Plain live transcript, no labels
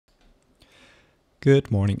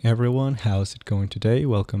Good morning everyone, how's it going today?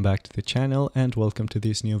 Welcome back to the channel and welcome to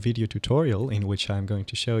this new video tutorial in which I'm going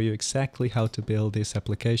to show you exactly how to build this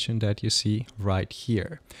application that you see right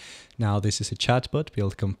here. Now this is a chatbot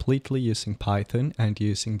built completely using Python and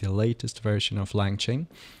using the latest version of Langchain,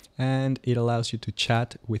 and it allows you to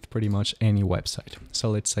chat with pretty much any website.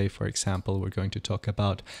 So let's say, for example, we're going to talk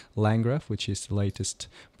about LangGraph, which is the latest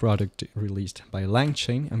product released by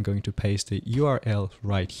Langchain. I'm going to paste the URL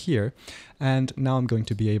right here, and now I'm going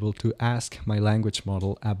to be able to ask my language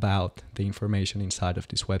model about the information inside of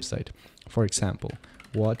this website. For example,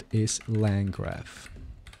 what is LangGraph?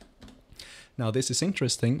 Now this is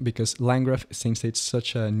interesting because LangGraph, since it's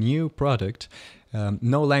such a new product,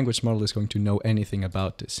 no language model is going to know anything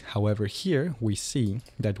about this. However, here we see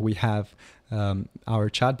that we have our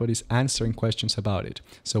chatbot is answering questions about it.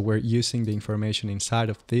 So we're using the information inside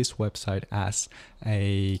of this website as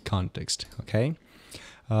a context, okay?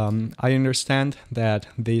 I understand that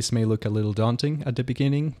this may look a little daunting at the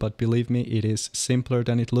beginning, but believe me, it is simpler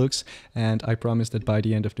than it looks, and I promise that by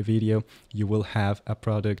the end of the video you will have a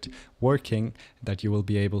product working that you will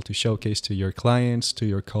be able to showcase to your clients, to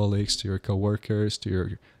your colleagues, to your coworkers, to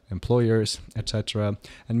your employers, etc.,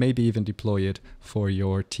 and maybe even deploy it for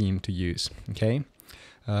your team to use, okay?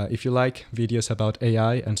 If you like videos about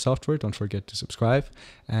AI and software, don't forget to subscribe,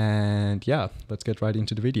 and yeah, let's get right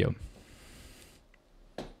into the video.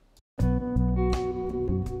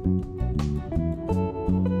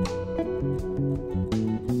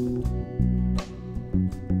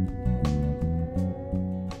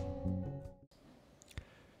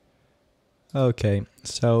 Okay,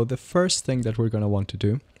 so the first thing that we're going to want to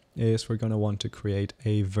do is we're going to want to create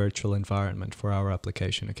a virtual environment for our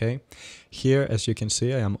application, okay? Here, as you can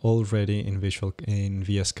see, I am already in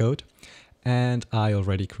VS Code, and I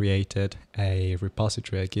already created a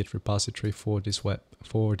repository, a Git repository for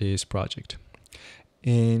this project.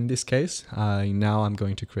 In this case, now I'm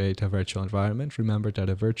going to create a virtual environment. Remember that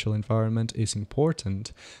a virtual environment is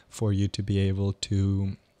important for you to be able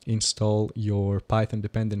to install your Python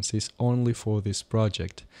dependencies only for this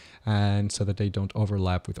project, and so that they don't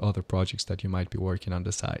overlap with other projects that you might be working on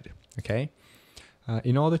the side, okay?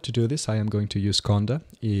 In order to do this, I am going to use Conda.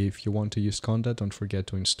 If you want to use Conda, don't forget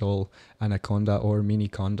to install Anaconda or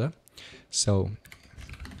Miniconda. So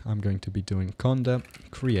I'm going to be doing Conda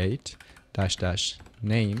create --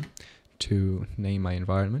 name to name my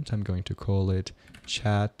environment. I'm going to call it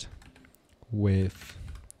chat with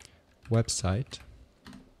website.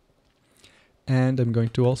 And I'm going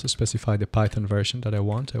to also specify the Python version that I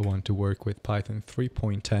want. I want to work with Python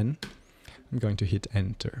 3.10. I'm going to hit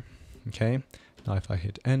enter. Okay, now if I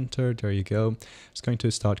hit enter, there you go. It's going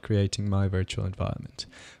to start creating my virtual environment.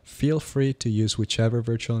 Feel free to use whichever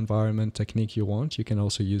virtual environment technique you want. You can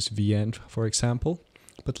also use venv, for example.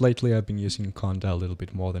 But lately I've been using Conda a little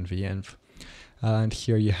bit more than venv. And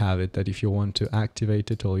here you have it, that if you want to activate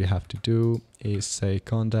it, all you have to do is say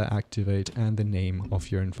Conda activate and the name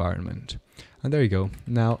of your environment. And there you go.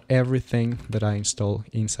 Now everything that I install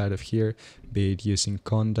inside of here, be it using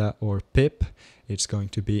Conda or pip, it's going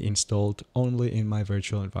to be installed only in my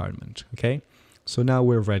virtual environment, okay? So now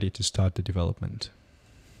we're ready to start the development.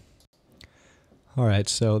 Alright,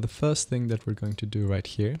 so the first thing that we're going to do right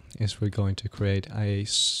here is we're going to create a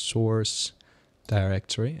source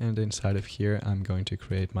directory, and inside of here I'm going to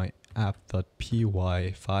create my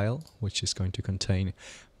app.py file, which is going to contain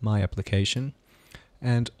my application.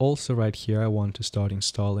 And also right here I want to start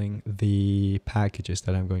installing the packages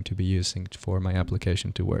that I'm going to be using for my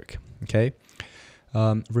application to work, okay?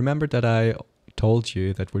 Remember that I told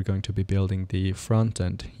you that we're going to be building the front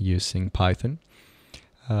end using Python.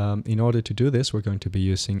 In order to do this, we're going to be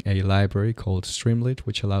using a library called Streamlit,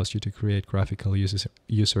 which allows you to create graphical user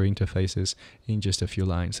interfaces in just a few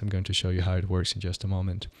lines. I'm going to show you how it works in just a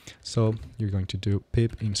moment. So you're going to do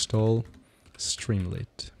pip install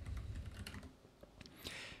Streamlit.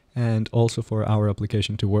 And also for our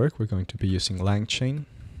application to work, we're going to be using Langchain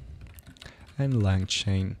and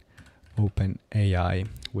Langchain OpenAI,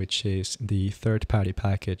 which is the third-party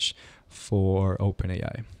package for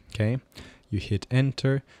OpenAI, okay? You hit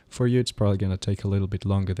enter. For you, it's probably going to take a little bit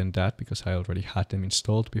longer than that because I already had them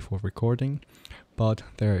installed before recording, but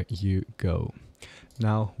there you go.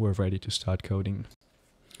 Now we're ready to start coding.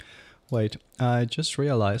 Wait, I just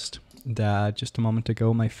realized that just a moment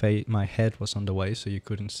ago my head was on the way, so you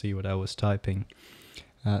couldn't see what I was typing.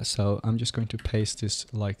 So I'm just going to paste this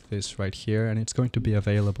like this right here, and it's going to be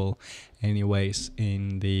available anyways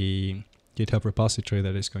in the GitHub repository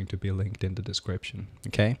that is going to be linked in the description,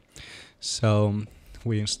 okay? So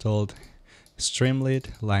we installed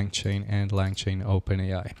Streamlit, Langchain, and Langchain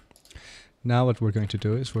OpenAI. Now what we're going to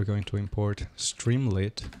do is we're going to import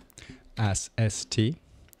Streamlit as st,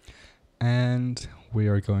 and we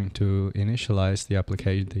are going to initialize the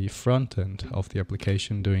application, the front end of the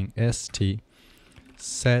application, doing st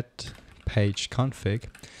set page config,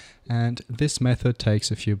 and this method takes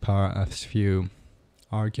a few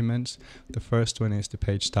arguments. The first one is the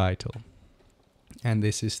page title, and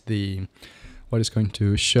this is what is going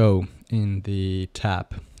to show in the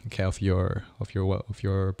tab, okay, of your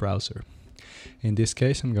browser. In this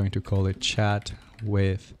case, I'm going to call it chat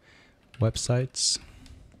with websites,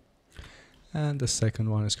 and the second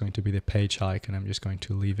one is going to be the page icon. I'm just going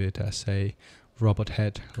to leave it as a robot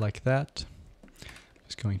head like that. I'm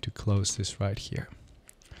just going to close this right here.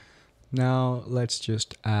 Now let's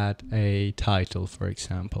just add a title, for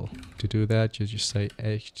example. To do that, you just say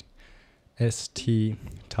st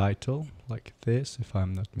title like this, if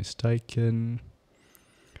I'm not mistaken.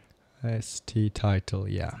 St title,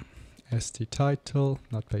 yeah. St title,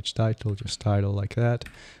 not page title, just title like that.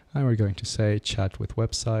 And we're going to say chat with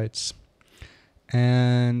websites.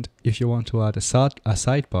 And if you want to add a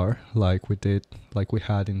sidebar like we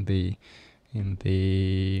had in the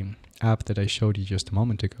app that I showed you just a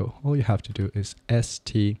moment ago, all you have to do is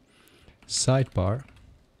st sidebar,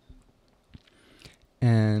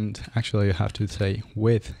 and actually you have to say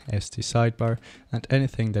with st sidebar, and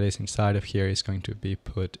anything that is inside of here is going to be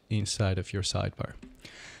put inside of your sidebar.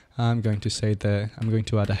 I'm going to say I'm going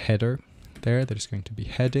to add a header there that is going to be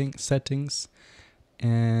heading settings,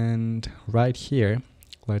 and right here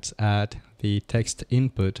let's add the text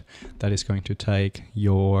input that is going to take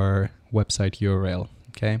your website URL.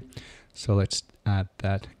 Okay, so let's add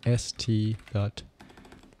that st.text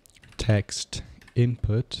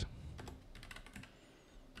input,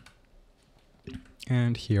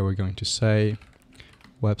 and here we're going to say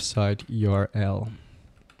website URL.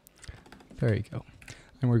 There you go.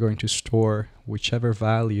 And we're going to store whichever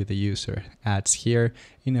value the user adds here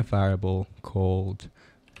in a variable called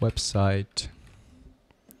website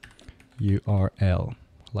URL,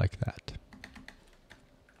 like that.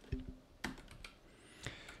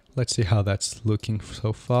 Let's see how that's looking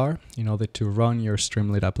so far. In order to run your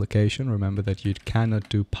Streamlit application, remember that you cannot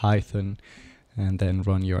do Python and then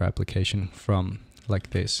run your application from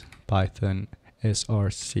like this, Python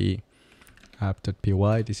src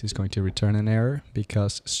app.py. This is going to return an error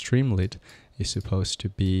because Streamlit is supposed to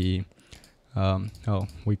be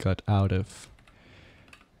we got out of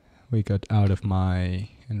my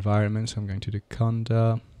environment, so I'm going to do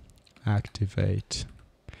conda activate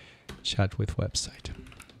chat with website.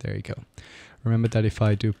 There you go. Remember that if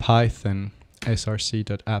I do Python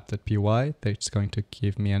src.app.py, that's going to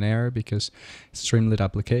give me an error because Streamlit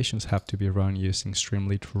applications have to be run using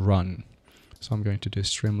Streamlit run. So I'm going to do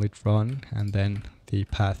Streamlit run and then the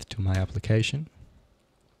path to my application.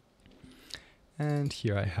 And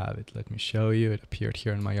here I have it. Let me show you. It appeared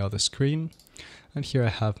here on my other screen. And here I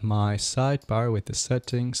have my sidebar with the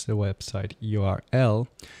settings, the website URL,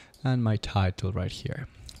 and my title right here.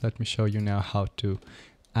 Let me show you now how to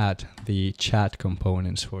add the chat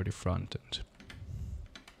components for the front end.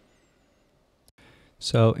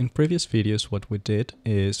 So in previous videos, what we did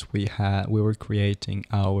is we were creating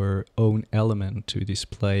our own element to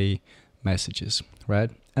display messages, right?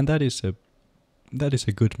 And that is a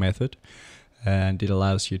good method, and it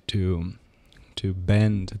allows you to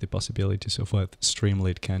bend the possibilities of what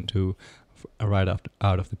Streamlit can do right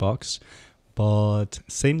out of the box. But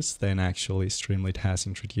since then, actually, Streamlit has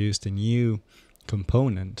introduced a new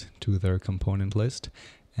component to their component list.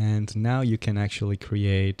 And now you can actually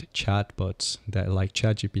create chatbots that like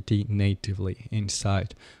ChatGPT natively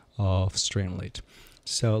inside of Streamlit.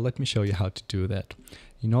 So let me show you how to do that.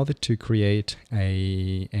 In order to create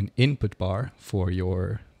an input bar for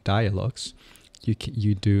your dialogues,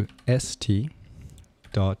 you do st.chat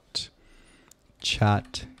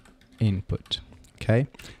input. Okay,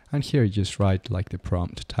 and here you just write like the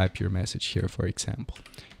prompt, type your message here, for example.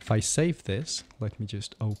 If I save this, let me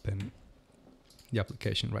just open the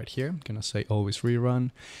application right here. I'm gonna say always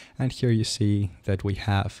rerun, and here you see that we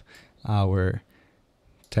have our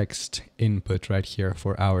text input right here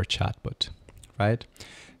for our chatbot, right?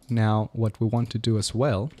 Now what we want to do as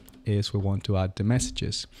well is we want to add the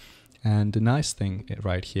messages, and the nice thing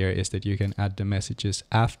right here is that you can add the messages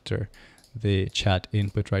after the chat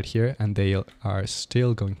input right here, and they are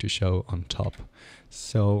still going to show on top.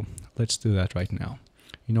 So let's do that right now.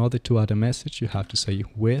 In order to add a message, you have to say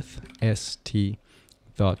with st.chat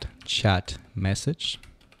message,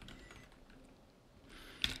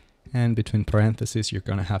 and between parentheses you're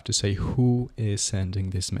gonna have to say who is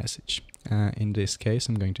sending this message. In this case,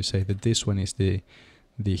 I'm going to say that this one is the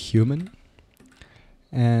human,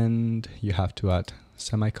 and you have to add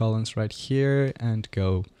semicolons right here and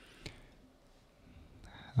go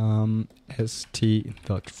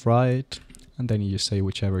st.write, and then you say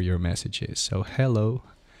whichever your message is. So hello,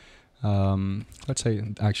 let's say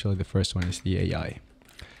actually the first one is the AI,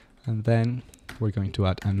 and then we're going to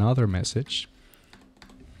add another message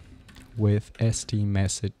with st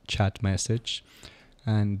message chat message,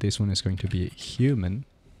 and this one is going to be human,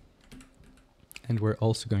 and we're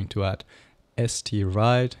also going to add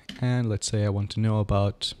st.write, and let's say I want to know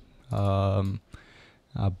about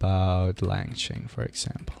Langchain, for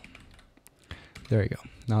example. There you go.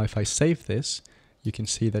 Now if I save this, you can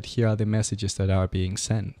see that here are the messages that are being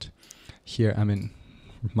sent. Here, I mean,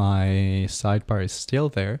 my sidebar is still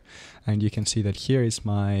there, and you can see that here is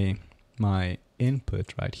my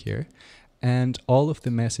input right here, and all of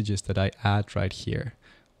the messages that I add right here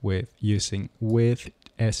with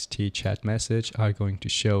st chat message are going to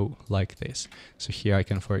show like this. So here I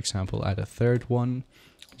can, for example, add a third one.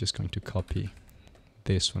 I'm just going to copy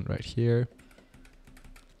this one right here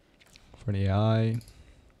for the AI.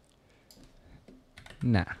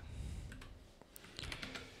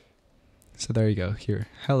 So there you go. Here,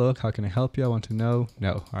 hello, how can I help you? I want to know.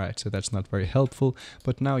 No, all right. So that's not very helpful.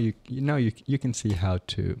 But now you can see how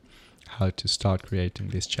to start creating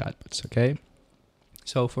these chatbots. Okay.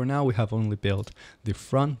 So for now we have only built the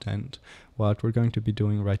front end. What we're going to be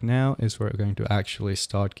doing right now is we're going to actually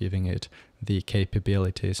start giving it the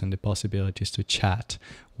capabilities and the possibilities to chat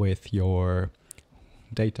with your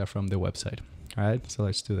data from the website. All right. So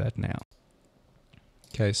let's do that now.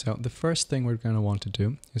 Okay, so the first thing we're going to want to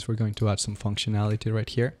do is we're going to add some functionality right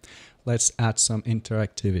here. Let's add some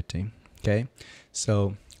interactivity. Okay,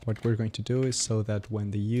 so what we're going to do is so that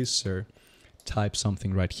when the user types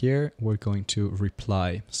something right here, we're going to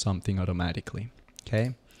reply something automatically.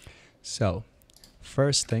 Okay, so the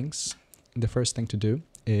first thing to do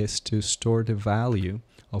is to store the value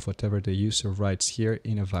of whatever the user writes here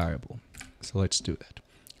in a variable. So let's do that.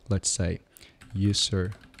 Let's say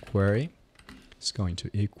user query is going to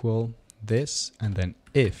equal this, and then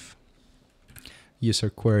if user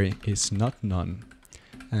query is not none,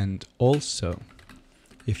 and also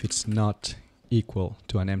if it's not equal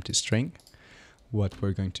to an empty string, what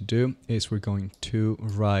we're going to do is we're going to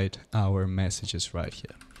write our messages right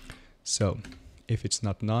here. So if it's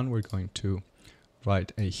not none, we're going to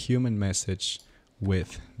write a human message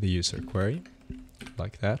with the user query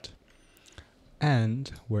like that,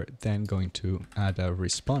 and we're then going to add a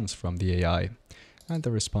response from the AI, and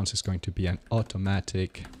the response is going to be an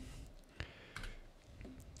automatic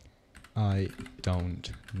I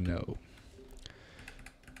don't know,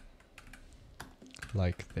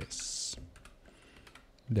 like this.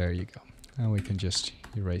 There you go. And we can just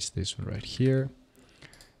erase this one right here.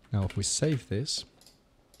 Now if we save this,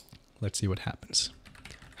 let's see what happens.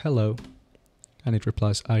 Hello, and it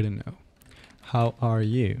replies I don't know. How are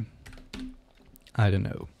you? I don't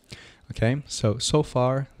know. Okay, so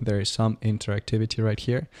far there is some interactivity right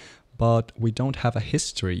here, but we don't have a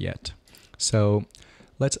history yet. So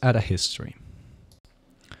let's add a history.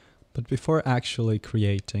 But before actually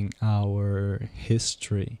creating our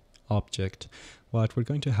history object, what we're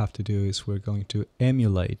going to have to do is we're going to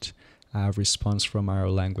emulate a response from our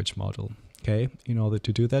language model. Okay, in order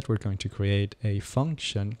to do that, we're going to create a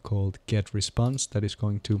function called getResponse that is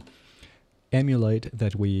going to emulate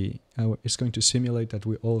that it's going to simulate that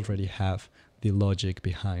we already have the logic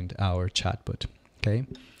behind our chatbot. Okay,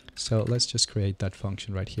 so let's just create that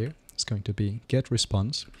function right here. It's going to be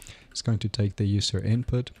getResponse. It's going to take the user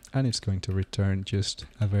input, and it's going to return just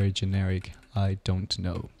a very generic I don't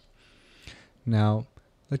know. Now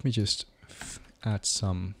let me just add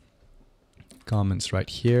some comments right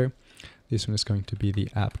here. This one is going to be the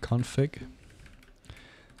app config.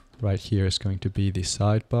 Right here is going to be the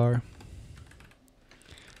sidebar.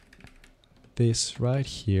 This right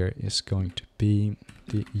here is going to be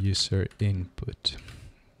the user input.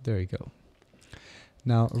 There you go.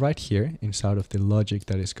 Now right here, inside of the logic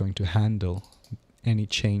that is going to handle any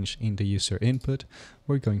change in the user input,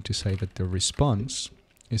 we're going to say that the response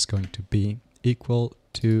is going to be equal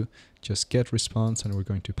to just getResponse, and we're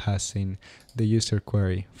going to pass in the user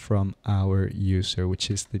query from our user,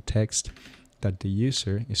 which is the text that the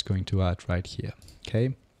user is going to add right here.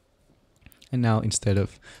 Okay. And now instead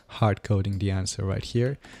of hard coding the answer right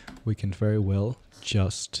here, we can very well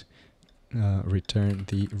just return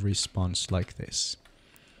the response like this.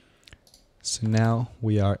 So now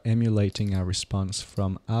we are emulating a response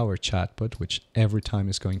from our chatbot, which every time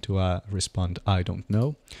is going to respond I don't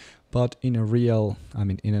know. But in a real,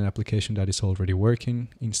 in an application that is already working,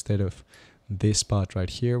 instead of this part right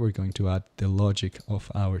here, we're going to add the logic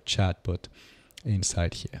of our chatbot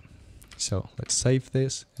inside here. So let's save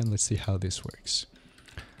this and let's see how this works.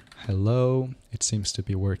 Hello, it seems to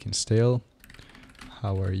be working still.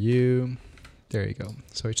 How are you? There you go.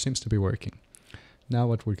 So it seems to be working. Now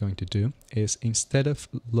what we're going to do is, instead of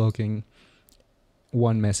logging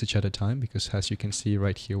one message at a time, because as you can see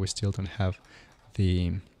right here we still don't have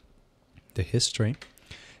the history.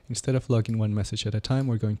 Instead of logging one message at a time,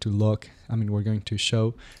 we're going to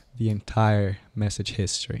show the entire message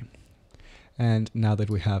history. And now that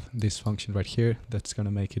we have this function right here, that's going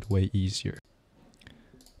to make it way easier.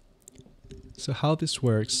 So how this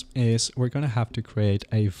works is we're going to have to create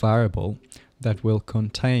a variable that will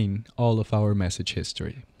contain all of our message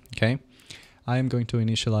history. Okay, I am going to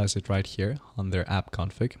initialize it right here under app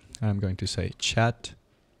config. I'm going to say chat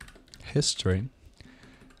history,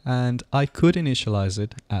 and I could initialize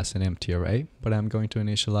it as an empty array, but I'm going to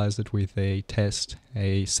initialize it with a test,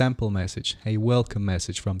 a sample message, a welcome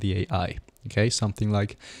message from the AI. Okay, something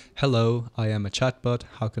like, hello, I am a chatbot,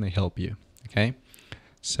 how can I help you? Okay,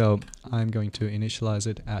 so I'm going to initialize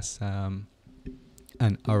it as an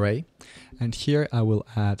array, and here I will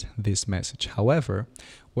add this message. However,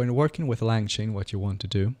 when working with Langchain, what you want to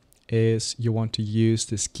do is you want to use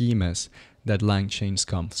the schemas that Langchain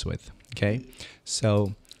comes with. Okay,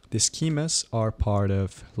 so the schemas are part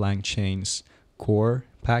of Langchain's core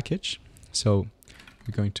package. So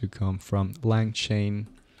we're going to come from Langchain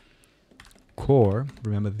core.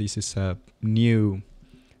 Remember, this is a new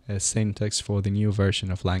syntax for the new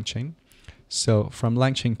version of Langchain. So from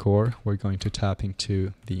Langchain core, we're going to tap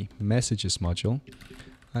into the messages module,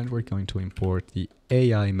 and we're going to import the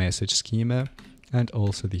AI message schema and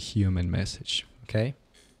also the human message. Okay.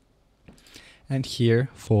 And here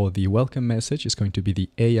for the welcome message is going to be the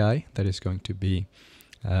AI that is going to be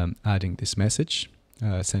adding this message,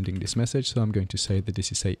 sending this message. So I'm going to say that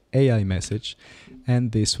this is a AI message,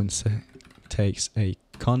 and this one takes a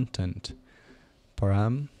content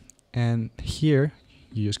param, and here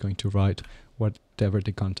you're just going to write whatever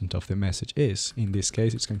the content of the message is. In this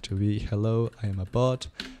case, it's going to be, hello, I am a bot,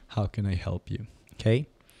 how can I help you? Okay.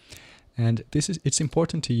 And it's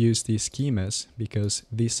important to use these schemas because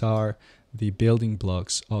these are the building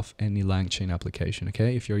blocks of any Langchain application.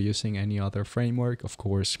 Okay, if you're using any other framework, of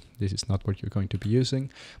course, this is not what you're going to be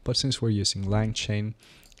using. But since we're using Langchain,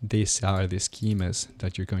 these are the schemas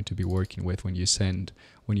that you're going to be working with when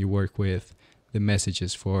you work with the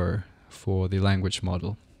messages for the language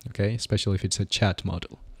model. Okay, especially if it's a chat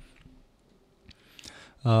model.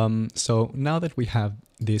 So now that we have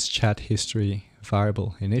this chat history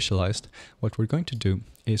variable initialized, what we're going to do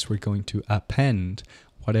is we're going to append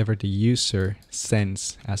whatever the user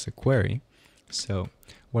sends as a query. So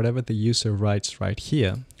whatever the user writes right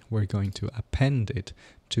here, we're going to append it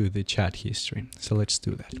to the chat history. So let's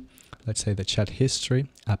do that. Let's say the chat history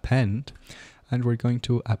append, and we're going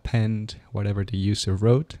to append whatever the user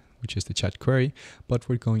wrote, which is the chat query, but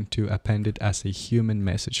we're going to append it as a human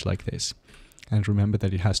message like this. And remember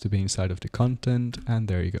that it has to be inside of the content, and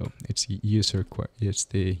there you go. It's the user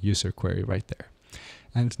query right there.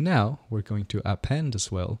 And now we're going to append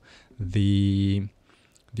as well the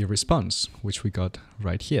response, which we got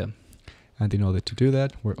right here. And in order to do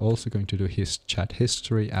that, we're also going to do his chat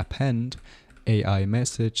history append AI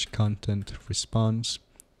message content response.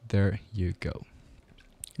 There you go.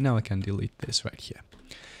 Now I can delete this right here.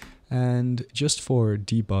 And just for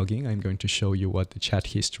debugging, I'm going to show you what the chat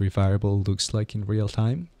history variable looks like in real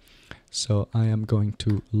time. So I am going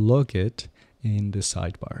to log it in the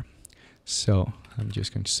sidebar. So I'm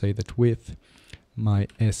just going to say that with my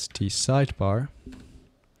st sidebar,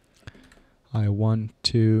 I want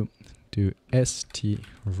to do st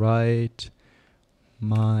write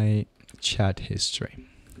my chat history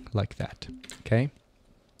like that. Okay.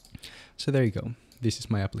 So there you go. This is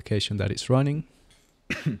my application that is running.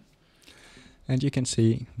 And you can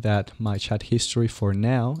see that my chat history for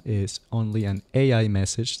now is only an AI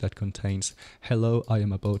message that contains, hello, I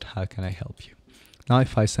am a bot, how can I help you? Now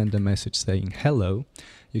if I send a message saying hello,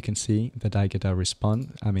 you can see that I get a response,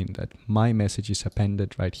 that my message is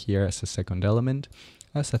appended right here as a second element.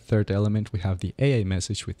 As a third element, we have the AI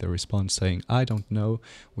message with the response saying, I don't know,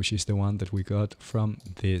 which is the one that we got from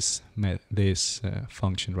this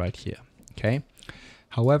function right here. Okay.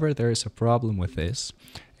 However, there is a problem with this,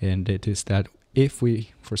 and it is that if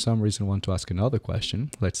we, for some reason, want to ask another question,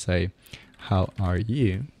 let's say, how are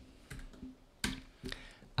you?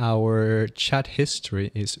 Our chat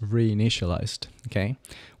history is reinitialized, okay?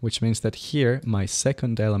 Which means that here, my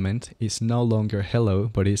second element is no longer hello,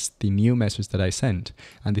 but is the new message that I sent,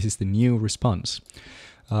 and this is the new response.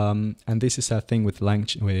 And this is a thing with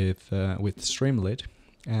Streamlit,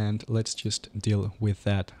 and let's just deal with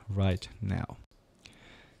that right now.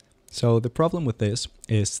 So the problem with this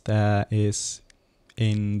is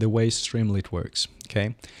in the way Streamlit works,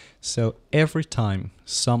 okay? So every time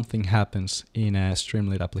something happens in a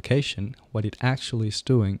Streamlit application, what it actually is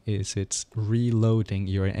doing is it's reloading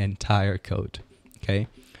your entire code, okay?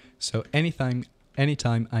 So anytime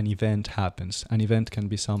an event happens, an event can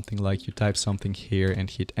be something like you type something here and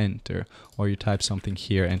hit enter, or you type something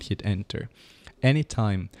here and hit enter.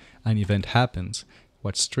 Anytime an event happens,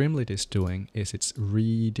 what Streamlit is doing is it's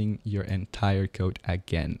reading your entire code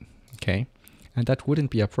again, okay? And that wouldn't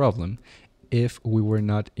be a problem if we were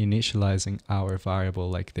not initializing our variable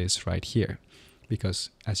like this right here. Because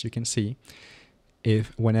as you can see,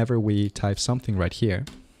 whenever we type something right here,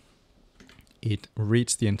 it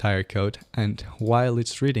reads the entire code, and while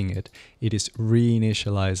it's reading it, it is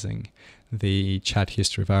reinitializing the chat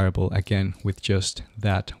history variable again with just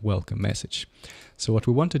that welcome message. So what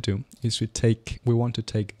we want to do is we want to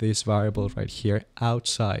take this variable right here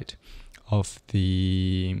outside of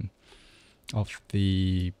this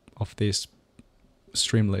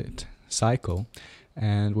Streamlit cycle,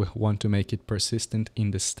 and we want to make it persistent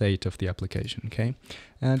in the state of the application, okay?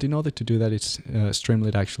 And in order to do that,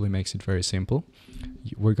 Streamlit actually makes it very simple.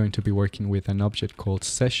 We're going to be working with an object called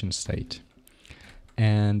session state.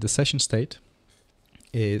 And the session state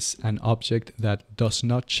is an object that does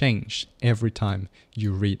not change every time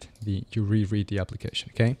you reread the application,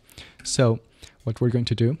 okay? So what we're going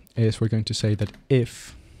to do is we're going to say that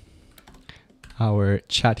if our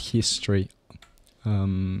chat history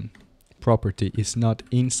property is not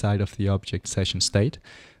inside of the object session state,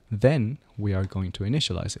 then we are going to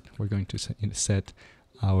initialize it. We're going to set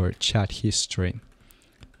our chat history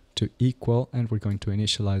to equal, and we're going to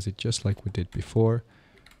initialize it just like we did before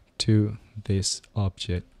to this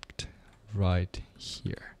object right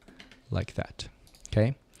here, like that,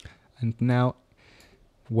 okay? And now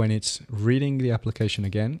when it's reading the application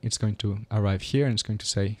again, it's going to arrive here and it's going to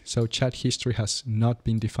say, so chat history has not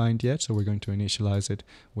been defined yet, so we're going to initialize it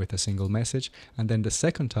with a single message. And then the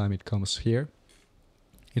second time it comes here,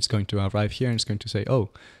 it's going to arrive here and it's going to say, oh,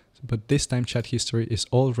 but this time chat history is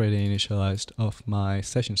already initialized of my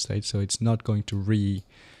session state, so it's not going to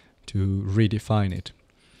redefine it.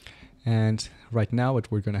 And right now what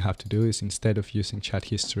we're going to have to do is, instead of using chat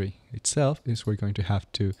history itself, is we're going to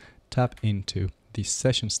have to tap into the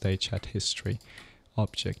session state chat history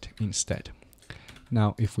object instead.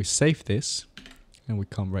 Now if we save this and we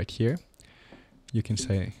come right here, you can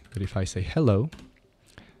say that if I say hello,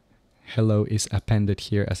 hello is appended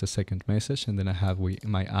here as a second message, and then I have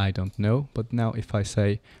my I don't know. But now if I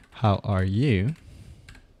say how are you,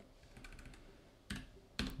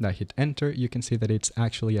 and I hit enter, you can see that it's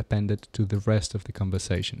actually appended to the rest of the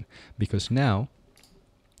conversation, because now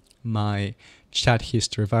my chat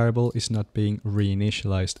history variable is not being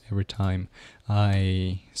reinitialized every time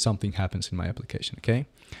something happens in my application, okay?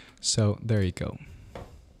 So there you go.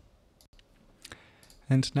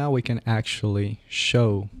 And now we can actually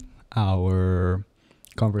show our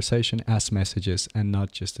conversation as messages and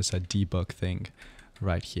not just as a debug thing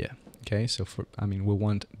right here. Okay, so we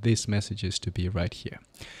want these messages to be right here.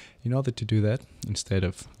 In order to do that, instead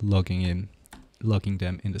of logging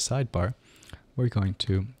them in the sidebar, we're going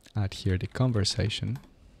to add here the conversation.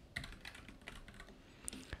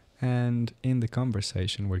 And in the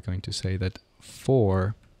conversation, we're going to say that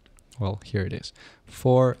for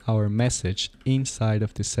our message inside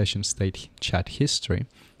of the session state chat history,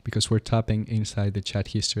 because we're tapping inside the chat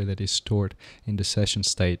history that is stored in the session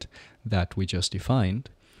state that we just defined,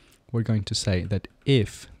 we're going to say that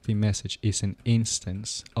if the message is an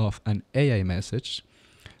instance of an AI message,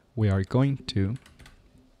 we are going to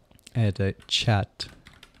add a chat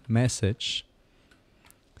message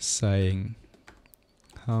saying,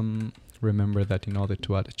 remember that in order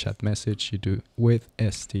to add a chat message, you do with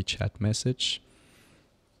st chat message.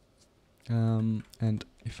 And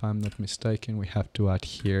if I'm not mistaken, we have to add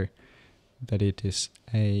here that it is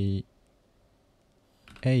a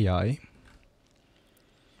AI.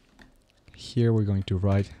 Here we're going to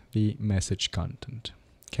write the message content,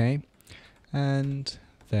 okay? And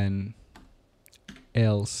then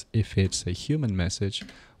else, if it's a human message,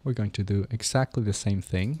 we're going to do exactly the same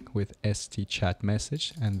thing with st chat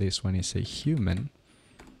message, and this one is a human.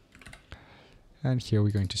 And here we're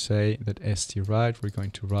going to say that st write, we're going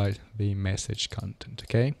to write the message content,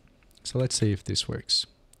 okay? So let's see if this works.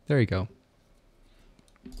 There you go.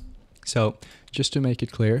 So just to make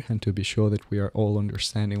it clear and to be sure that we are all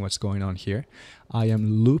understanding what's going on here, I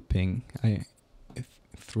am looping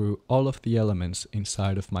through all of the elements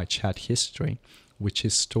inside of my chat history, which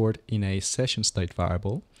is stored in a session state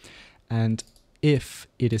variable. And if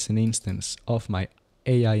it is an instance of my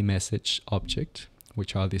AI message object,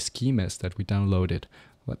 which are the schemas that we downloaded,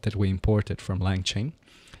 that we imported from Langchain,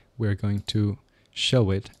 we're going to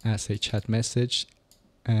show it as a chat message,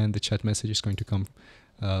 and the chat message is going to come,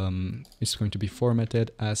 it's going to be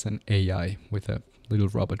formatted as an AI with a little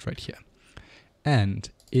robot right here. And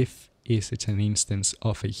if it's an instance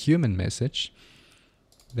of a human message,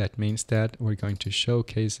 that means that we're going to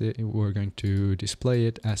showcase it, we're going to display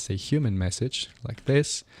it as a human message like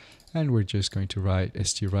this, and we're just going to write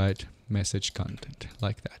stwrite message content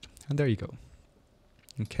like that. And there you go.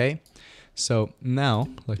 Okay, so now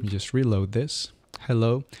let me just reload this.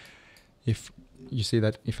 Hello. If you see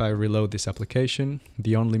that if I reload this application,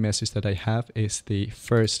 the only message that I have is the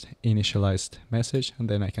first initialized message, and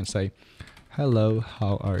then I can say, hello,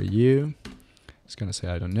 how are you? It's going to say,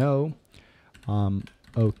 I don't know.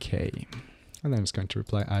 Okay. And then it's going to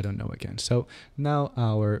reply, I don't know again. So now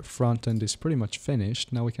our front end is pretty much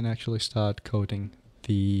finished. Now we can actually start coding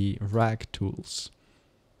the RAG tools.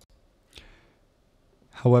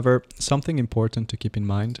 However, something important to keep in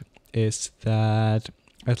mind is that,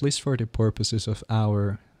 at least for the purposes of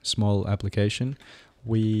our small application,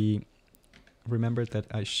 we remember that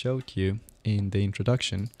I showed you in the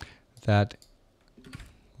introduction that,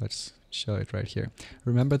 let's show it right here.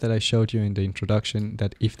 Remember that I showed you in the introduction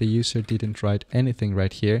that if the user didn't write anything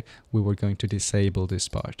right here, we were going to disable this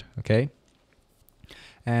part, okay?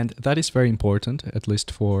 And that is very important, at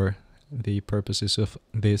least for the purposes of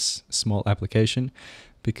this small application,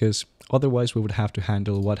 because otherwise we would have to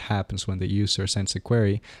handle what happens when the user sends a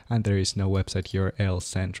query and there is no website URL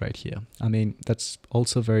sent right here. I mean, that's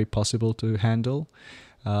also very possible to handle,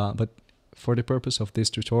 but for the purpose of this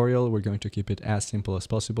tutorial, we're going to keep it as simple as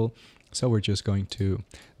possible. So we're just going to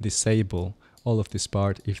disable all of this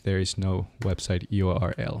part if there is no website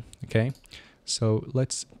URL, okay? So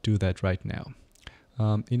let's do that right now.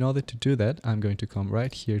 In order to do that, I'm going to come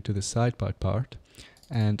right here to the sidebar part,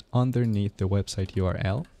 and underneath the website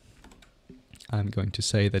URL, I'm going to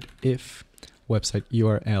say that if website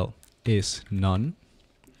URL is none,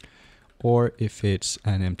 or if it's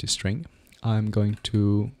an empty string, I'm going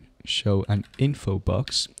to show an info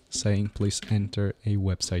box saying please enter a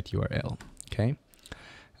website URL, okay?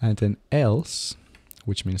 And then else,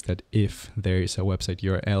 which means that if there is a website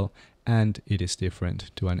URL and it is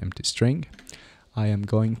different to an empty string, I am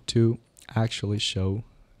going to actually show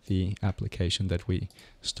the application that we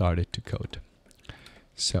started to code.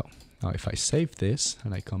 So now if I save this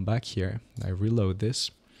and I come back here and I reload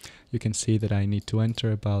this, you can see that I need to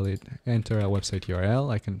enter a website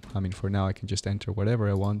URL. I mean, for now I can just enter whatever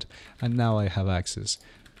I want, and now I have access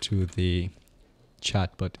to the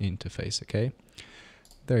chatbot interface, okay?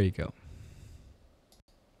 There you go.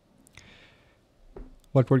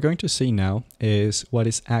 What we're going to see now is what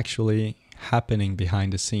is actually happening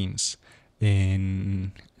behind the scenes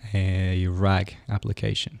in a RAG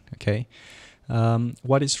application, okay?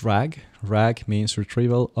 What is RAG? RAG means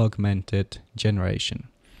Retrieval Augmented Generation.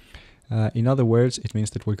 In other words, it means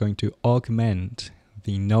that we're going to augment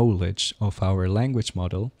the knowledge of our language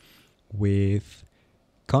model with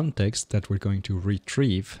context that we're going to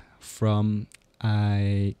retrieve from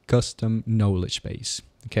a custom knowledge base,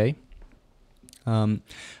 okay?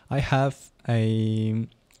 I have a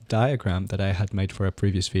diagram that I had made for a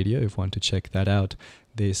previous video. If you want to check that out,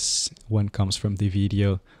 this one comes from the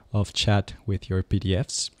video of chat with your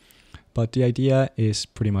PDFs. But the idea is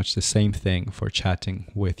pretty much the same thing for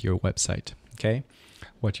chatting with your website, okay?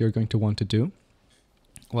 What you're going to want to do,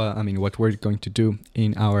 well, I mean, what we're going to do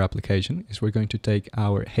in our application is we're going to take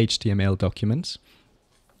our HTML documents,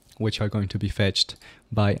 which are going to be fetched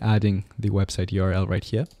by adding the website URL right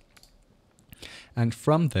here. And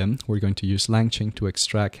from them, we're going to use Langchain to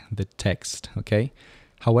extract the text, okay?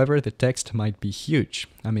 However, the text might be huge.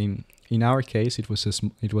 I mean, in our case, it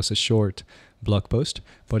was a short blog post,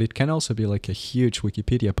 but it can also be like a huge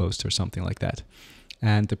Wikipedia post or something like that.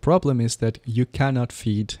 And the problem is that you cannot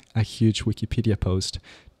feed a huge Wikipedia post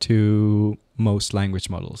to most language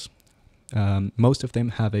models. Most of them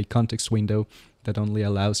have a context window that only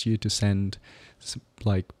allows you to send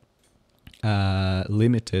like a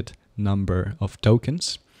limited number of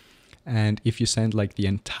tokens. And if you send like the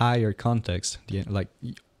entire context, like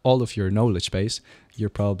all of your knowledge base, you're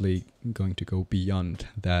probably going to go beyond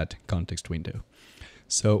that context window.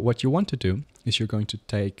 So what you want to do is you're going to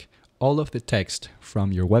take all of the text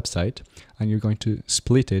from your website and you're going to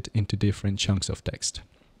split it into different chunks of text.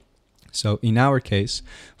 So in our case,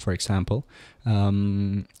 for example,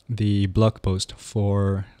 the blog post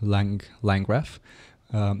for LangGraph,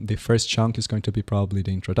 the first chunk is going to be probably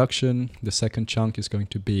the introduction, the second chunk is going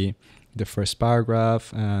to be the first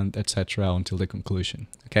paragraph, and etc. until the conclusion,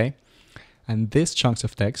 okay? And these chunks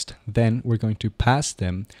of text, then we're going to pass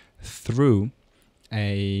them through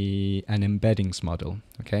an embeddings model.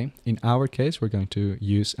 Okay. In our case, we're going to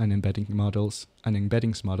use an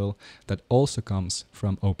embeddings model that also comes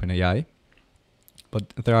from OpenAI. But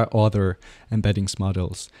there are other embeddings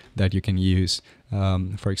models that you can use.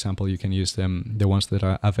 For example, you can use the ones that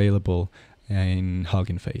are available in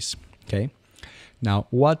Hugging Face. Okay. Now,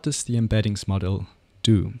 what does the embeddings model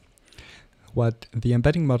do? What the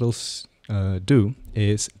embedding models do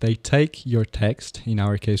is they take your text. In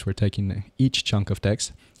our case, we're taking each chunk of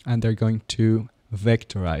text, and they're going to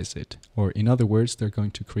vectorize it. Or in other words, they're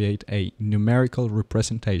going to create a numerical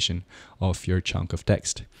representation of your chunk of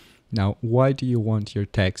text. Now, why do you want your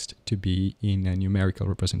text to be in a numerical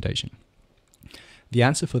representation? The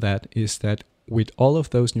answer for that is that with all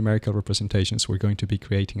of those numerical representations, we're going to be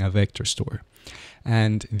creating a vector store.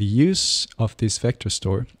 And the use of this vector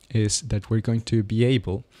store is that we're going to be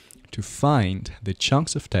able to find the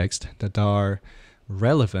chunks of text that are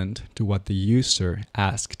relevant to what the user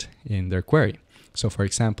asked in their query. So for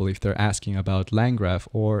example, if they're asking about LangGraph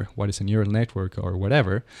or what is a neural network or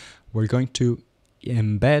whatever, we're going to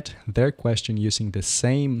embed their question using the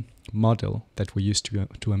same model that we use to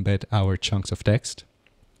embed our chunks of text.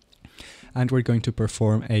 And we're going to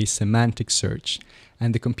perform a semantic search.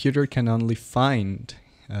 And the computer can only perform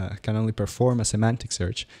a semantic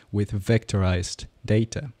search with vectorized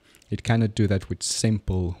data. It cannot do that with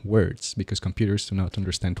simple words because computers do not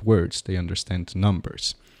understand words, they understand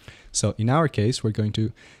numbers. So in our case, we're going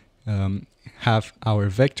to have our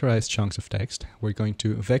vectorized chunks of text. We're going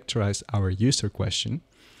to vectorize our user question,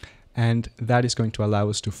 and that is going to allow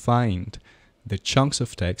us to find the chunks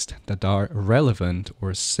of text that are relevant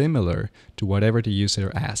or similar to whatever the user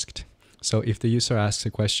asked. So if the user asks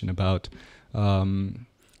a question about,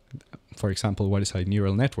 for example, what is a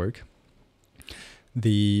neural network,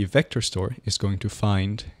 the vector store is going to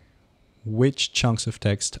find which chunks of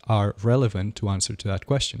text are relevant to answer to that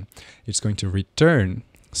question. It's going to return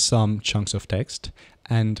some chunks of text,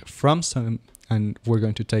 and we're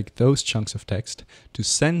going to take those chunks of text to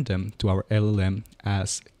send them to our LLM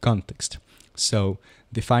as context. So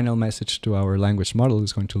the final message to our language model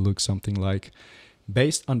is going to look something like,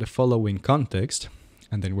 based on the following context,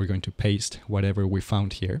 and then we're going to paste whatever we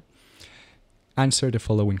found here, answer the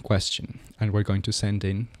following question, and we're going to send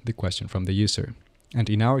in the question from the user. And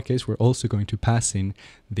in our case, we're also going to pass in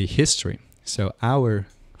the history. So our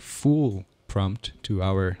full prompt to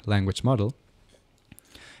our language model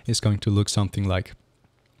is going to look something like,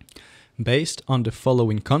 based on the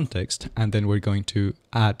following context, and then we're going to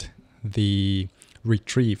add the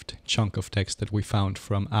retrieved chunk of text that we found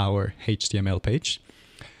from our HTML page.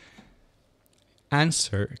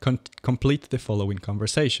 Complete the following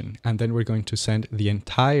conversation, and then we're going to send the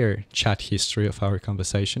entire chat history of our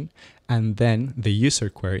conversation and then the user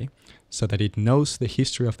query so that it knows the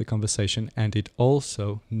history of the conversation and it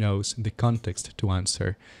also knows the context to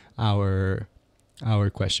answer our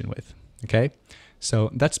question with. Okay, so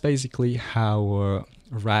that's basically how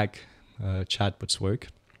RAG chatbots work.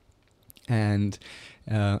 And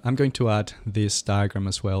I'm going to add this diagram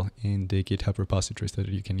as well in the GitHub repository so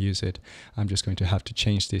that you can use it. I'm just going to have to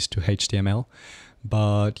change this to HTML.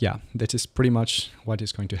 But yeah, that is pretty much what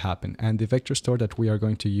is going to happen. And the vector store that we are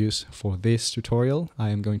going to use for this tutorial, I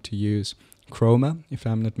am going to use Chroma, if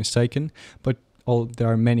I'm not mistaken. But there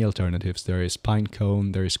are many alternatives. There is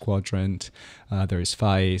Pinecone, there is Quadrant, there is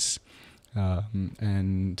Vice,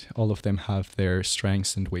 and all of them have their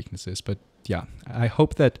strengths and weaknesses. But yeah, I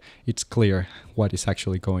hope that it's clear what is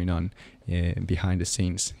actually going on behind the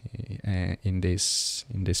scenes in this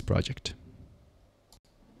project.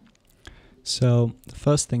 So the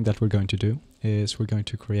first thing that we're going to do is we're going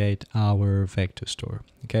to create our vector store,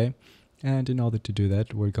 okay? And in order to do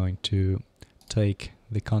that, we're going to take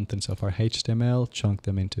the contents of our HTML,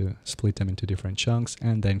 split them into different chunks,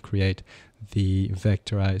 and then create the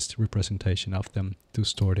vectorized representation of them to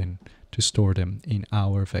store them in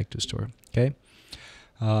our vector store. Okay.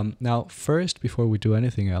 Now, first, before we do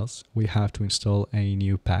anything else, we have to install a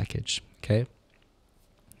new package. Okay.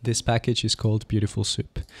 This package is called Beautiful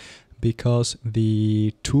Soup because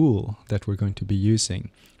the tool that we're going to be using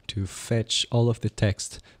to fetch all of the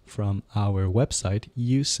text from our website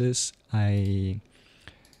uses a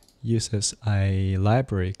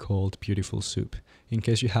library called Beautiful Soup. In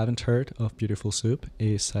case you haven't heard of Beautiful Soup,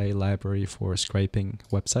 it's a library for scraping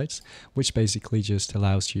websites, which basically just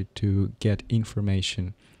allows you to get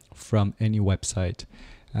information from any website.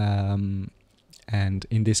 And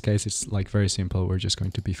in this case, it's like very simple. We're just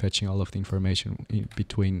going to be fetching all of the information in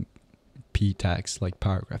between p tags, like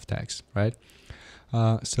paragraph tags, right?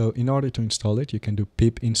 So in order to install it, you can do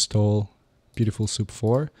pip install Beautiful Soup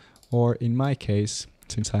 4, or in my case,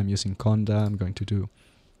 since I'm using Conda, I'm going to do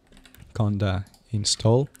Conda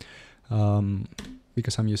install,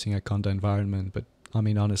 because I'm using a Conda environment, but I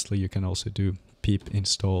mean, honestly, you can also do pip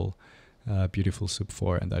install Beautiful Soup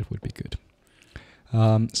 4, and that would be good.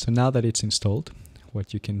 So now that it's installed,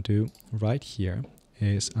 what you can do right here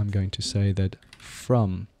is I'm going to say that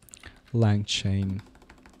from Langchain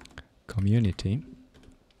community,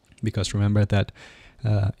 because remember that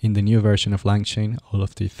in the new version of Langchain, all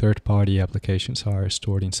of the third-party applications are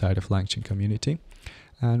stored inside of Langchain community,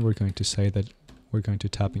 and we're going to say that we're going to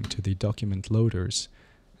tap into the document loaders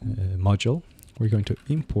module. We're going to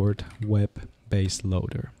import web-based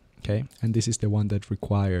loader, okay? And this is the one that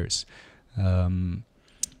requires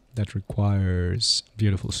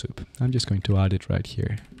Beautiful Soup. I'm just going to add it right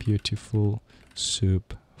here, Beautiful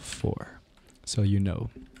Soup 4, so you know.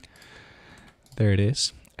 There it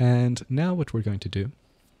is. And now what we're going to do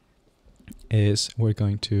is we're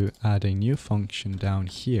going to add a new function down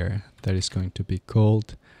here that is going to be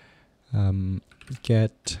called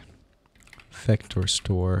get vector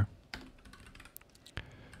store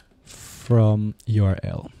from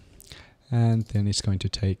URL. And then it's going to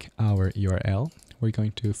take our URL. We're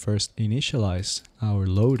going to first initialize our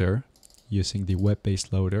loader using the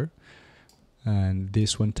web-based loader. And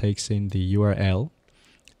this one takes in the URL.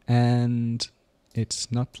 And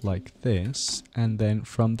it's not like this, and then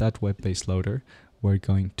from that web-based loader we're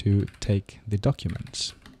going to take the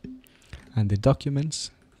documents, and the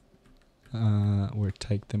documents we'll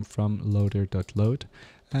take them from loader.load,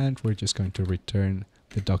 and we're just going to return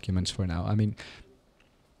the documents for now. I mean,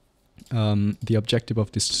 the objective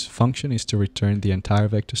of this function is to return the entire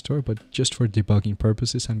vector store, but just for debugging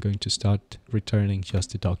purposes I'm going to start returning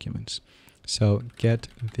just the documents. So get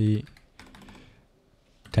the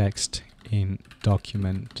text in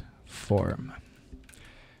document form.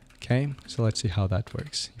 Okay, so let's see how that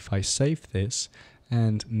works. If I save this,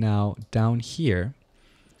 and now down here,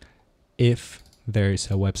 if there is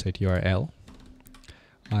a website URL,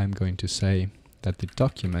 I'm going to say that the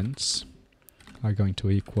documents are going to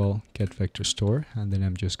equal get vector store, and then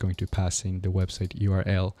I'm just going to pass in the website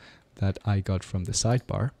URL that I got from the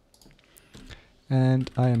sidebar. And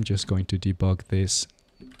I am just going to debug this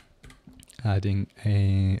adding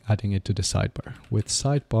it to the sidebar. With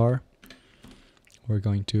sidebar, we're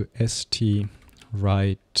going to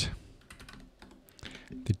write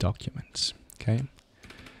the documents. Okay,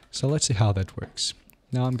 so let's see how that works.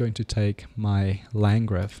 Now I'm going to take my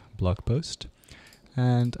langgraph blog post,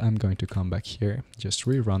 and I'm going to come back here, just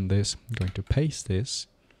rerun this. I'm going to paste this,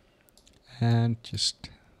 and just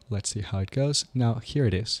let's see how it goes. Now here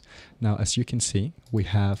it is. Now as you can see, we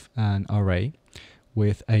have an array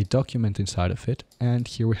with a document inside of it, and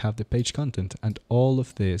here we have the page content, and all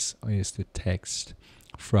of this is the text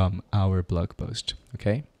from our blog post.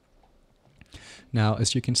 Okay, now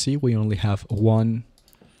as you can see, we only have one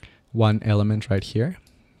element right here,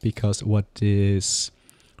 because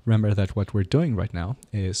remember that what we're doing right now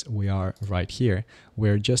is we are right here,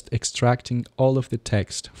 we're just extracting all of the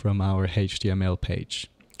text from our HTML page.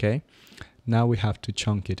 Okay, now we have to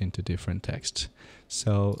chunk it into different texts.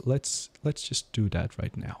 So let's just do that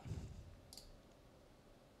right now.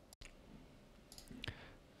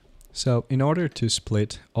 So in order to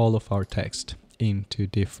split all of our text into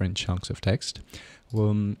different chunks of text,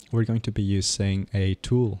 we're going to be using a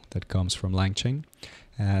tool that comes from Langchain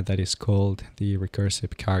that is called the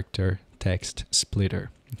recursive character text splitter.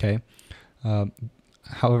 Okay.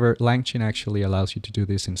 However, Langchain actually allows you to do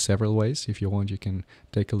this in several ways. If you want, you can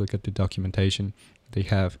take a look at the documentation. They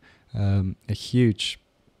have a huge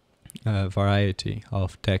variety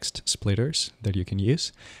of text splitters that you can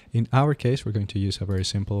use. In our case, we're going to use a very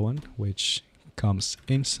simple one, which comes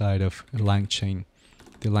inside of Langchain,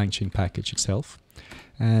 the Langchain package itself.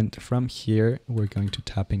 And from here, we're going to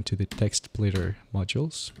tap into the text splitter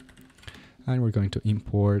modules, and we're going to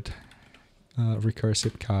import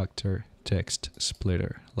recursive character text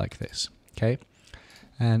splitter like this. Okay,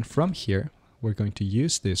 and from here, we're going to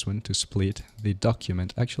use this one to split the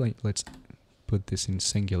document. Actually, let's put this in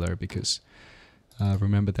singular, because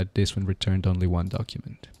remember that this one returned only one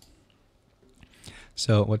document.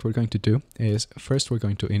 So what we're going to do is first we're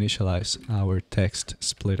going to initialize our text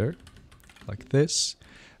splitter like this,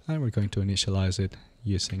 and we're going to initialize it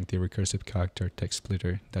using the recursive character text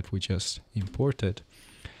splitter that we just imported.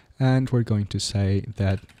 And we're going to say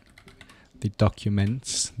that the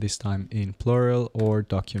documents, this time in plural, or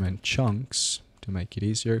document chunks, to make it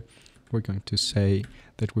easier, we're going to say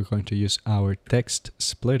that we're going to use our text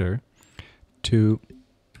splitter to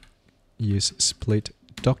use split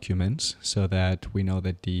documents, so that we know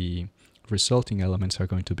that the resulting elements are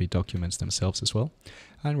going to be documents themselves as well.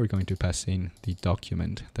 And we're going to pass in the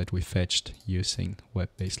document that we fetched using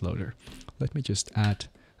web-based loader. Let me just add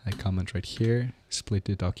a comment right here, split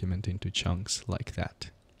the document into chunks like that.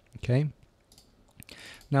 Okay.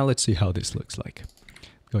 Now let's see how this looks like.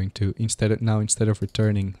 Going to instead of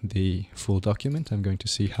returning the full document, I'm going to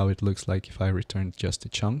see how it looks like if I return just the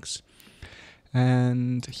chunks.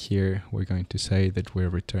 And here we're going to say that we're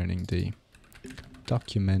returning the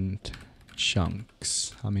document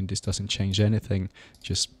chunks. I mean, this doesn't change anything,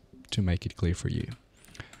 just to make it clear for you.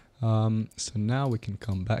 So now we can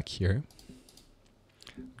come back here.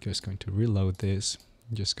 I'm just going to reload this.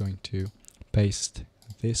 I'm just going to paste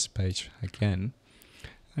this page again.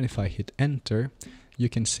 And if I hit enter, you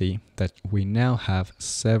can see that we now have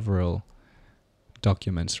several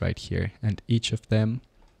documents right here, and each of them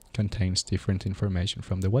contains different information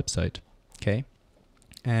from the website. Okay,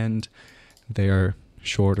 and they are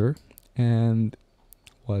shorter, and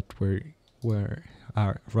what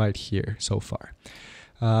are right here so far.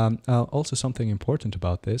 Also, something important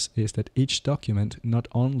about this is that each document not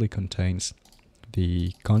only contains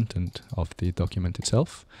the content of the document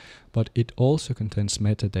itself, but it also contains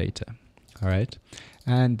metadata. All right,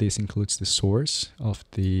 and this includes the source of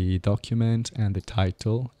the document and the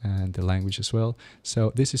title and the language as well.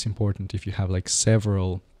 So this is important if you have like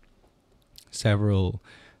several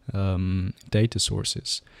data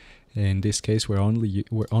sources. In this case, we're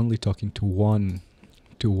only talking to one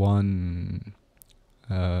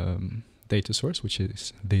data source, which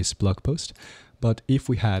is this blog post. But if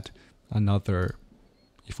we had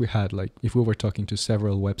if we were talking to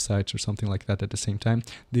several websites or something like that at the same time,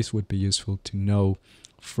 this would be useful to know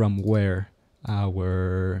from where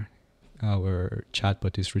our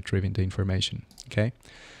chatbot is retrieving the information. Okay,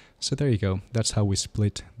 so there you go. That's how we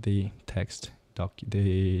split the text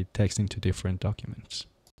into different documents.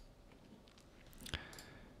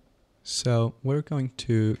 So we're going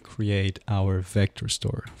to create our vector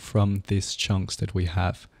store from these chunks that we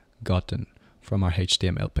have gotten from our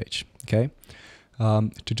HTML page. Okay.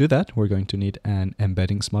 To do that, we're going to need an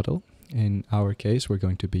embeddings model. In our case, we're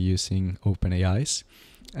going to be using OpenAI's,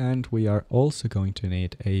 and we are also going to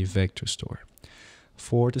need a vector store.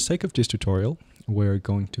 For the sake of this tutorial, we're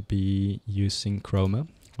going to be using Chroma,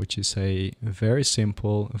 which is a very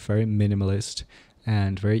simple, very minimalist,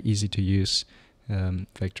 and very easy to use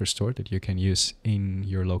vector store that you can use in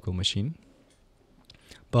your local machine.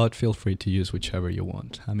 But feel free to use whichever you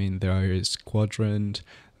want. I mean, there is Quadrant,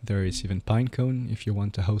 there is even Pinecone if you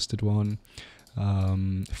want a hosted one,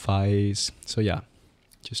 Fies. So yeah,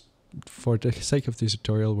 just for the sake of this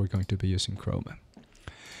tutorial, we're going to be using Chroma.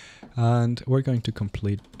 And we're going to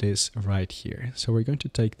complete this right here. So we're going to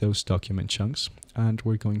take those document chunks and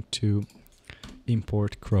we're going to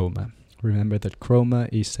import Chroma. Remember that Chroma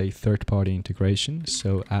is a third-party integration,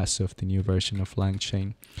 so as of the new version of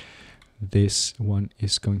Langchain, this one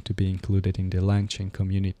is going to be included in the Langchain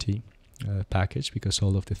community package, because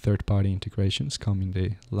all of the third-party integrations come in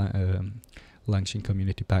the Langchain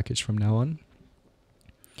community package from now on.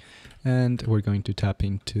 And we're going to tap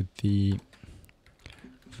into the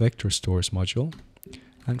vector stores module,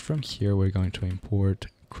 and from here we're going to import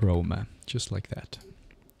Chroma, just like that.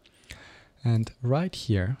 And right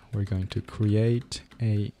here we're going to create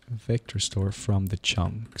a vector store from the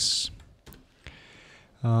chunks.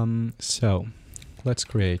 So let's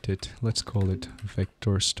create it. Let's call it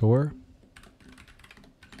vector store.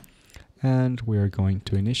 And we're going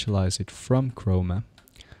to initialize it from Chroma.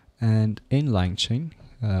 And in Langchain,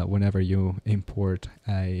 whenever you import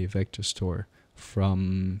a vector store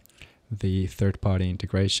from the third-party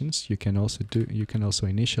integrations, you can also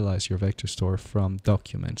initialize your vector store from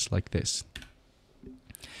documents like this.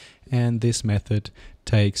 And this method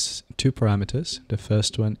takes two parameters. The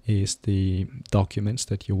first one is the documents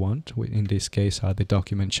that you want. In this case are the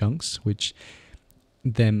document chunks, which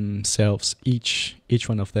themselves, each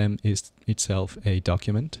one of them is itself a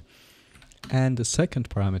document. And the second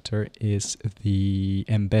parameter is the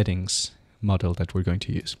embeddings model that we're going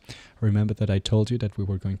to use. Remember that I told you that we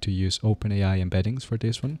were going to use OpenAI embeddings for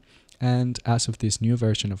this one. And as of this new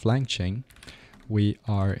version of Langchain, we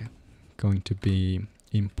are going to be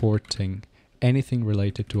importing anything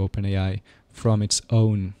related to OpenAI from its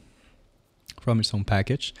own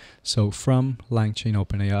package. So from Langchain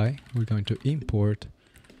OpenAI, we're going to import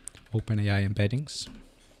OpenAI embeddings.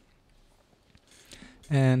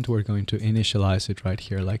 And we're going to initialize it right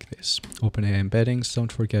here like this. OpenAI embeddings,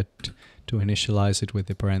 don't forget to initialize it with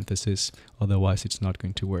the parentheses, otherwise it's not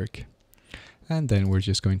going to work. And then we're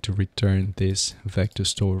just going to return this vector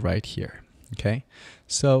store right here. Okay,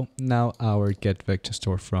 so now our get vector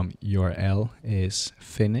store from URL is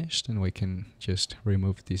finished, and we can just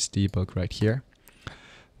remove this debug right here.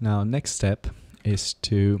 Now, next step is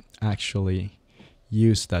to actually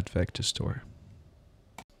use that vector store.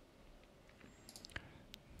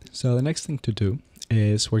 So the next thing to do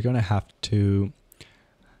is we're going to have to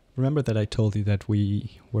remember that I told you that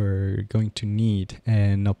we were going to need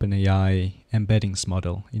an OpenAI embeddings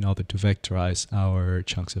model in order to vectorize our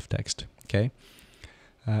chunks of text. Okay.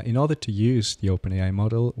 In order to use the OpenAI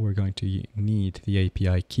model, we're going to need the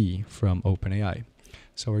API key from OpenAI.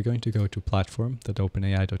 So we're going to go to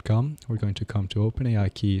platform.openai.com. We're going to come to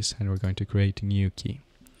OpenAI keys, and we're going to create a new key.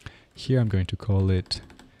 Here I'm going to call it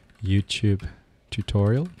YouTube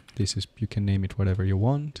tutorial. This is, you can name it whatever you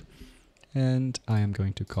want, and I am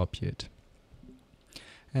going to copy it.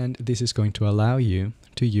 And this is going to allow you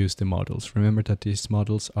to use the models. Remember that these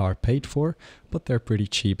models are paid for, but they're pretty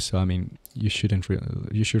cheap. So I mean, you shouldn't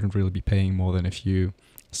really be paying more than a few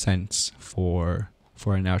cents for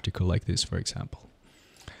an article like this, for example.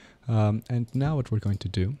 And now what we're going to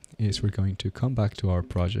do is we're going to come back to our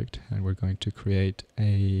project, and we're going to create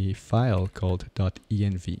a file called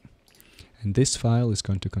 .env. And this file is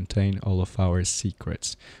going to contain all of our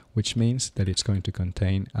secrets, which means that it's going to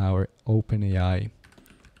contain our OpenAI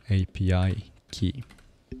API key.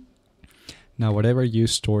 Now, whatever you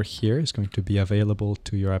store here is going to be available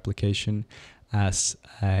to your application as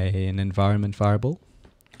an environment variable.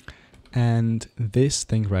 And this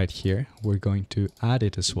thing right here, we're going to add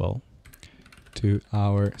it as well to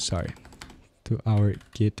our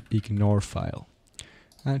git ignore file.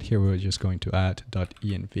 And here we're just going to add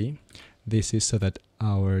 .env. This is so that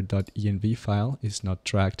our .env file is not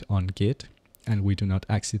tracked on Git, and we do not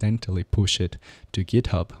accidentally push it to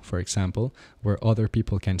GitHub, for example, where other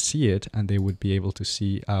people can see it and they would be able to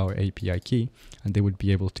see our API key and they would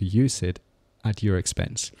be able to use it at your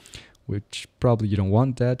expense, which probably you don't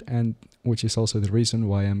want that, and which is also the reason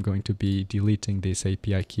why I'm going to be deleting this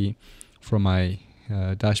API key from my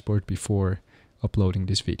dashboard before uploading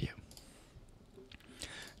this video.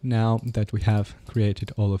 Now that we have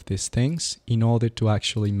created all of these things, in order to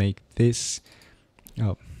actually make this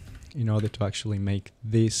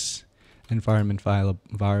environment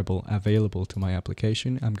variable available to my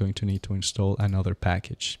application, I'm going to need to install another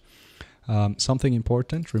package. Something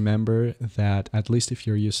important, remember that at least if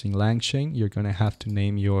you're using Langchain, you're going to have to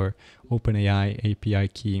name your OpenAI API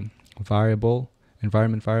key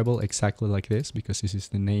environment variable exactly like this, because this is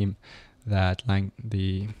the name that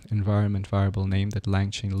the environment variable name that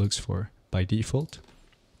Langchain looks for by default.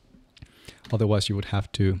 Otherwise, you would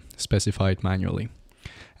have to specify it manually.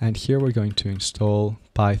 And here we're going to install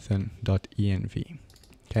python.env.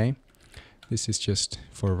 Okay, this is just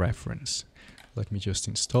for reference. Let me just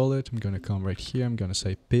install it. I'm going to come right here. I'm going to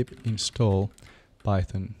say pip install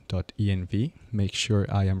python.env. Make sure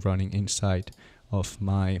I am running inside of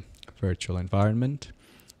my virtual environment.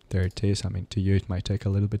 There it is. I mean, to you it might take a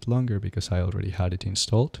little bit longer because I already had it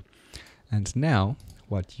installed. And now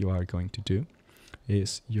what you are going to do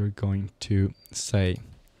is you're going to say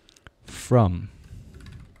from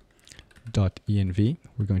 .env,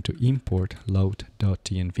 we're going to import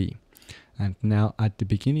load.env. And now at the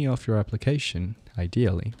beginning of your application,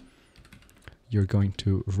 ideally, you're going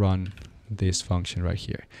to run this function right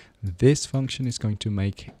here. This function is going to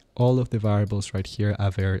make all of the variables right here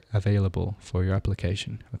available for your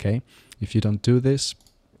application. Okay, if you don't do this,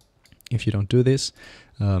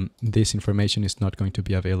 this information is not going to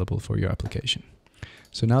be available for your application.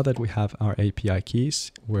 So now that we have our API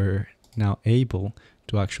keys, we're now able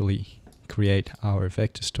to actually create our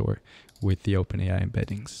vector store with the OpenAI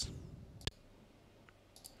embeddings.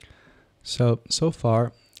 So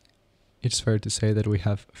far, it's fair to say that we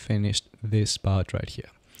have finished this part right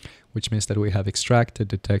here, which means that we have extracted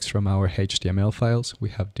the text from our HTML files, we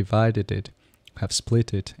have divided it, have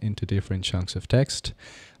split it into different chunks of text,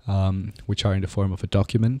 which are in the form of a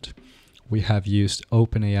document. We have used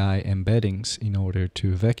OpenAI embeddings in order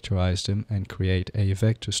to vectorize them and create a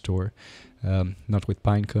vector store, not with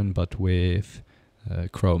Pinecone, but with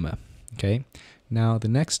Chroma. Okay. Now the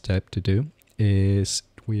next step to do is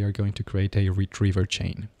we are going to create a retriever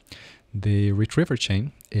chain. The retriever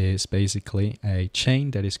chain is basically a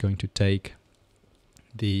chain that is going to take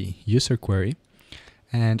the user query,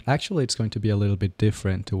 and actually it's going to be a little bit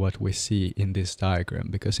different to what we see in this diagram,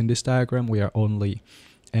 because in this diagram we are only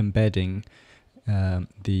embedding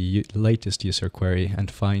the latest user query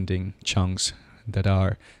and finding chunks that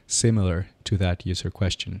are similar to that user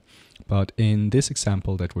question. But in this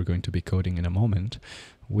example that we're going to be coding in a moment,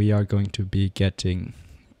 we are going to be getting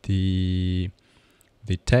the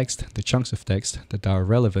the text, the chunks of text that are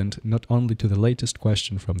relevant not only to the latest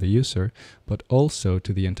question from the user, but also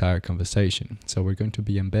to the entire conversation. So we're going to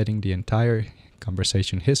be embedding the entire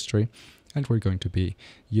conversation history, and we're going to be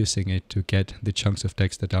using it to get the chunks of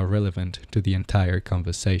text that are relevant to the entire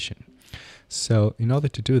conversation. So in order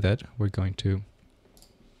to do that, we're going to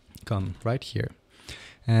come right here.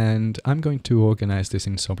 And I'm going to organize this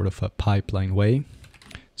in sort of a pipeline way.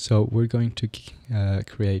 So we're going to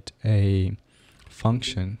create a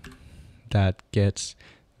function that gets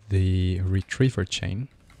the retriever chain.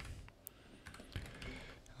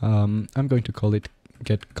 I'm going to call it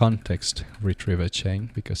get context retriever chain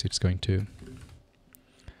because it's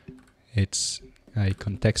a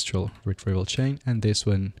contextual retrieval chain, and this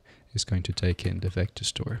one is going to take in the vector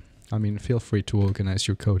store. I mean, feel free to organize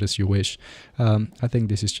your code as you wish. I think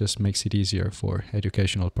this is just makes it easier for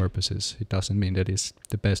educational purposes. It doesn't mean that it's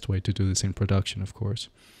the best way to do this in production, of course.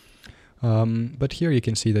 But here you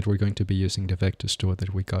can see that we're going to be using the vector store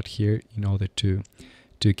that we got here in order to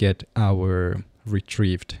get our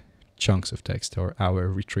retrieved chunks of text or our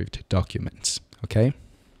retrieved documents, okay?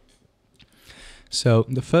 So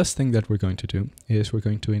the first thing that we're going to do is we're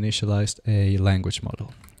going to initialize a language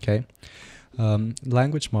model, okay?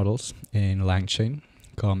 Language models in Langchain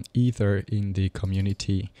come either in the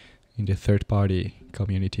community, in the third-party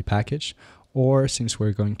community package, or since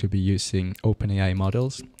we're going to be using OpenAI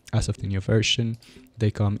models, as of the new version, they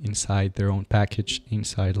come inside their own package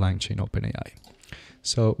inside Langchain OpenAI.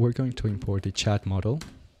 So we're going to import the chat model,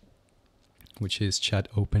 which is chat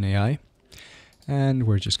OpenAI, and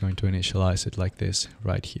we're just going to initialize it like this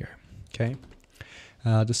right here, okay?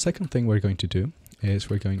 The second thing we're going to do is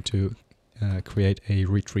we're going to create a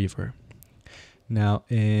retriever. Now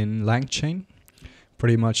in Langchain,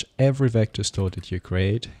 pretty much every vector store that you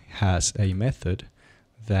create has a method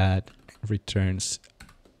that returns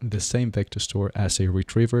the same vector store as a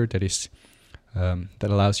retriever that is that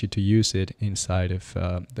allows you to use it inside of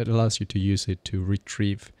that allows you to use it to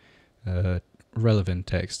retrieve relevant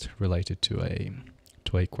text related to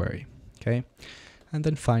a query. Okay, and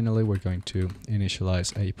then finally we're going to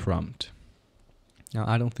initialize a prompt. Now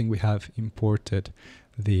I don't think we have imported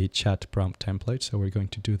the chat prompt template, so we're going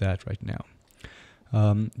to do that right now.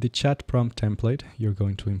 The chat prompt template, you're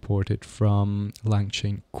going to import it from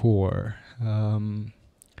Langchain core.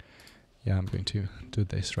 Yeah, I'm going to do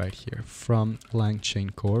this right here from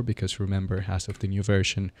Langchain core, because remember, as of the new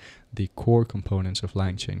version, the core components of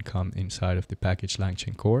Langchain come inside of the package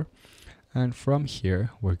Langchain core. And from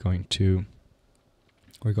here, we're going to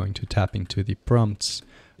tap into the prompts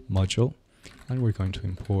module, and we're going to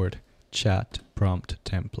import chat prompt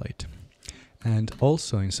template. And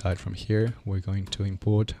also inside from here, we're going to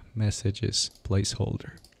import messages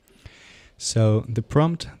placeholder. So the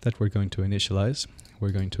prompt that we're going to initialize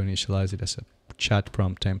it as a chat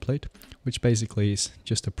prompt template, which basically is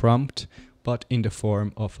just a prompt, but in the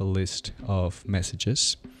form of a list of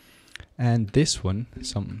messages. And this one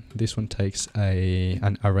takes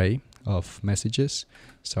an array of messages.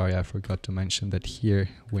 Sorry, I forgot to mention that here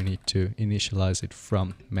we need to initialize it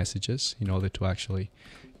from messages in order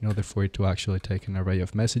for it to actually take an array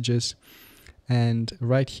of messages. And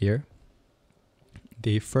right here,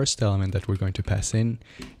 the first element that we're going to pass in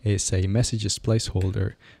is a messages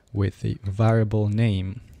placeholder with the variable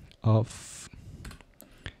name of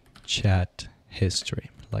chat history,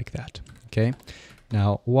 like that. Okay.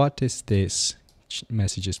 Now, what is this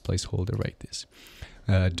messages placeholder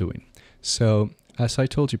doing? So, as I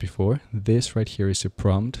told you before, this right here is a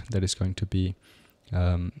prompt that is going to be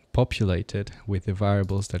populated with the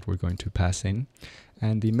variables that we're going to pass in,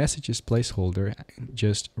 and the messages placeholder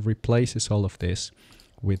just replaces all of this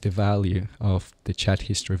with the value of the chat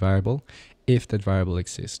history variable if that variable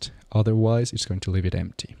exists. Otherwise, it's going to leave it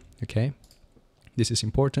empty. Okay, this is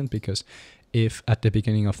important because if at the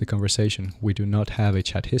beginning of the conversation we do not have a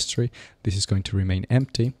chat history, this is going to remain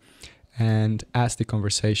empty, and as the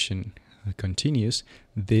conversation continues,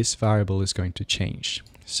 this variable is going to change.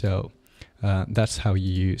 So that's how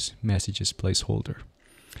you use messages placeholder.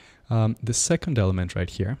 The second element right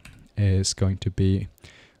here is going to be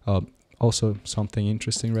also something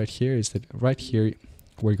interesting right here, is that right here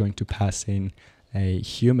we're going to pass in a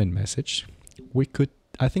human message.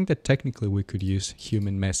 I think that technically we could use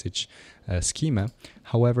human message schema.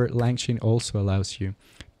 However, Langchain also allows you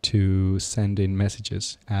to send in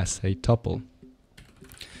messages as a tuple.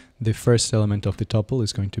 The first element of the tuple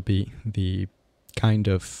is going to be the kind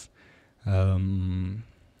of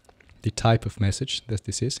the type of message that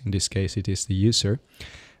this is. In this case, it is the user.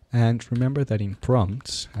 And remember that in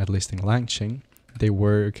prompts, at least in Langchain, they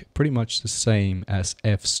work pretty much the same as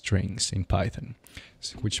f strings in Python,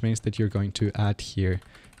 which means that you're going to add here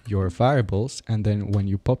your variables, and then when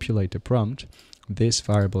you populate the prompt, this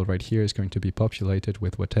variable right here is going to be populated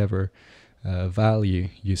with whatever value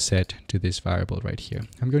you set to this variable right here.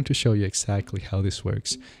 I'm going to show you exactly how this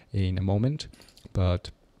works in a moment, but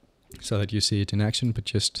so that you see it in action, but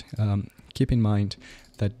just keep in mind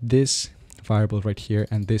that this variable right here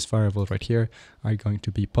and this variable right here are going to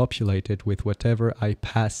be populated with whatever I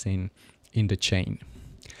pass in the chain.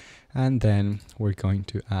 And then we're going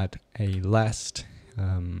to add a last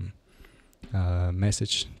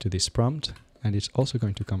message to this prompt, and it's also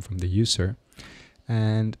going to come from the user,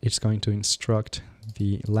 and it's going to instruct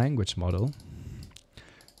the language model.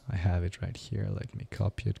 I have it right here. Let me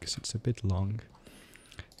copy it because it's a bit long.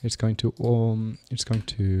 It's going to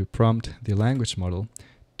prompt the language model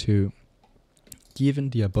to, given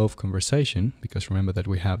the above conversation, because remember that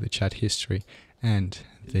we have the chat history and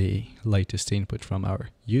the latest input from our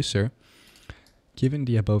user, given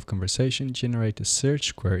the above conversation, generate a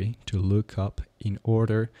search query to look up in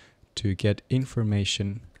order to get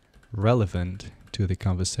information relevant to the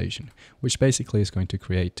conversation, which basically is going to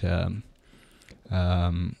create a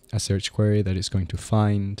search query that is going to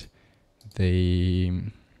find the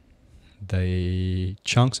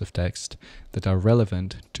chunks of text that are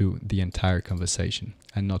relevant to the entire conversation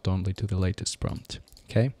and not only to the latest prompt.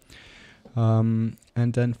 Okay, and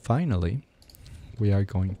then finally we are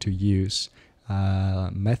going to use a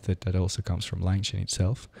method that also comes from Langchain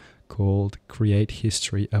itself called create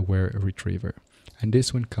history aware retriever, and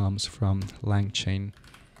this one comes from Langchain,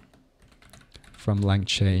 from the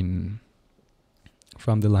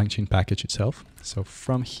Langchain package itself. So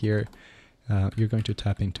from here you're going to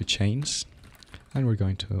tap into chains, and we're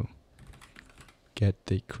going to get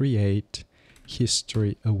the create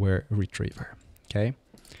history aware retriever. Okay,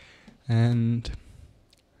 and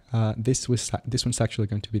this one's actually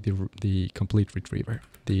going to be the complete retriever,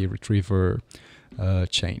 the retriever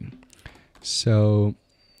chain. So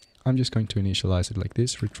I'm just going to initialize it like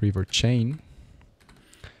this, retriever chain,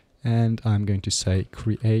 and I'm going to say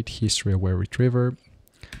create history aware retriever,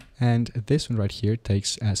 and this one right here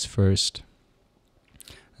takes as first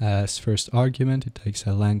argument, it takes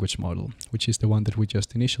a language model, which is the one that we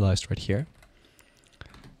just initialized right here.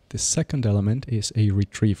 The second element is a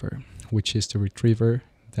retriever, which is the retriever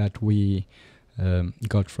that we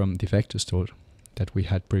got from the vector store that we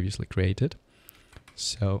had previously created.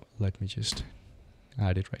 So let me just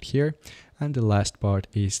add it right here. And the last part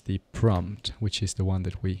is the prompt, which is the one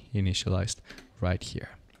that we initialized right here.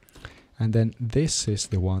 And then this is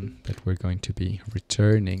the one that we're going to be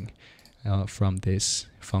returning from this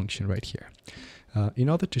function right here. In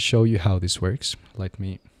order to show you how this works,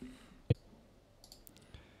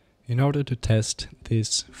 in order to test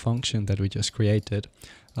this function that we just created,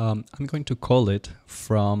 I'm going to call it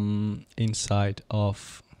from inside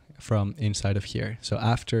of here. So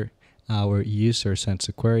after our user sends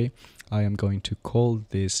a query, I am going to call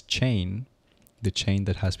this chain, the chain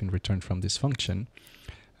that has been returned from this function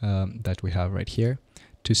that we have right here,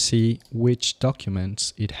 to see which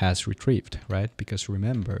documents it has retrieved, right? Because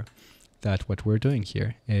remember that what we're doing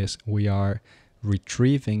here is we are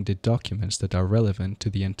retrieving the documents that are relevant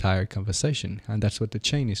to the entire conversation, and that's what the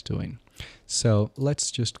chain is doing. So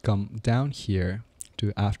let's just come down here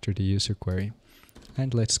to after the user query,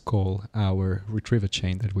 and let's call our retriever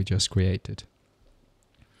chain that we just created.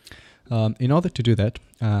 In order to do that,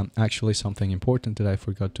 actually something important that I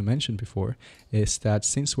forgot to mention before is that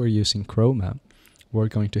since we're using Chroma, we're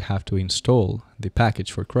going to have to install the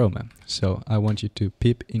package for Chroma. So I want you to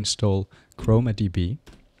pip install ChromaDB.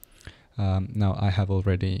 Now I have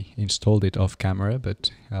already installed it off camera,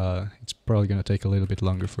 but it's probably going to take a little bit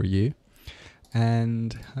longer for you.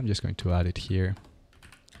 And I'm just going to add it here,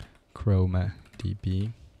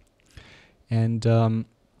 ChromaDB. And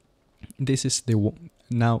this is the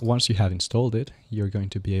now once you have installed it, you're going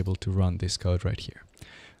to be able to run this code right here.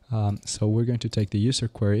 So we're going to take the user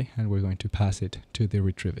query and we're going to pass it to the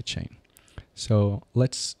retriever chain. So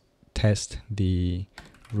let's test the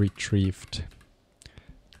retrieved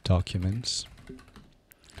documents.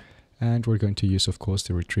 And we're going to use, of course,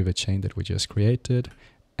 the retriever chain that we just created.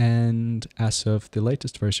 And as of the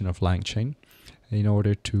latest version of Langchain, in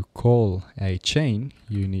order to call a chain,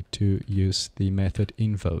 you need to use the method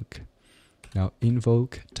invoke. Now,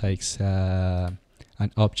 invoke takes an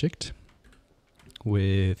object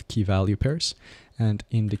with key value pairs, and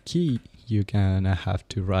in the key you're gonna have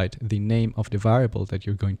to write the name of the variable that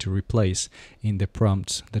you're going to replace in the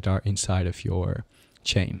prompts that are inside of your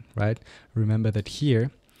chain, right? Remember that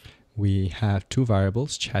here we have two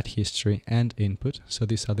variables, chat history and input. So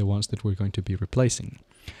these are the ones that we're going to be replacing.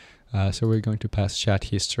 So we're going to pass chat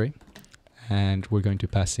history, and we're going to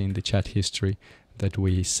pass in the chat history that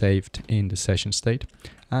we saved in the session state.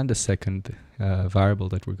 And the second variable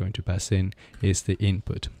that we're going to pass in is the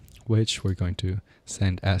input, which we're going to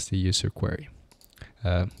send as the user query,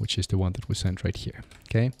 which is the one that we sent right here.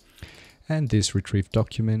 Okay. And these retrieve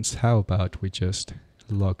documents, how about we just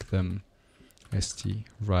log them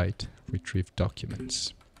write retrieve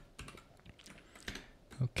documents.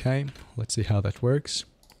 Okay, let's see how that works.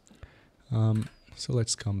 So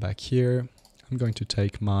let's come back here. I'm going to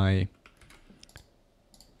take my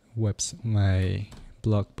my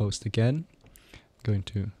blog post again. I'm going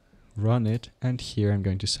to run it, and here I'm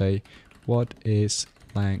going to say, what is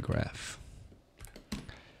LangGraph?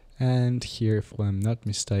 And here, if I'm not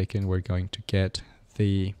mistaken, we're going to get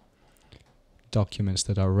the documents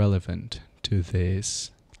that are relevant to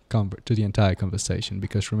this to the entire conversation,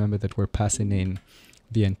 because remember that we're passing in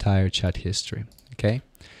the entire chat history. Okay,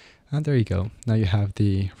 and there you go. Now you have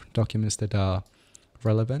the documents that are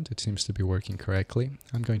relevant. It seems to be working correctly.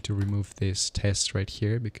 I'm going to remove this test right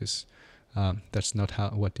here because that's not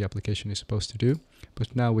what the application is supposed to do.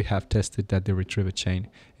 But now we have tested that the retriever chain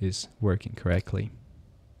is working correctly.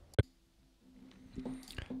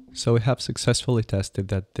 So we have successfully tested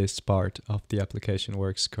that this part of the application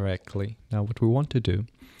works correctly. Now what we want to do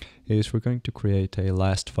is we're going to create a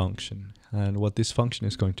last function. And what this function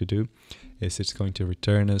is going to do is it's going to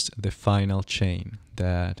return us the final chain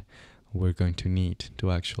that we're going to need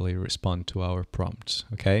to actually respond to our prompts.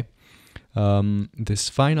 Okay. This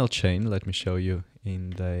final chain, let me show you in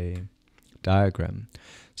the diagram.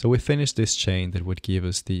 So we finished this chain that would give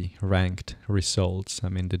us the ranked results. I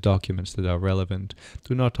mean, the documents that are relevant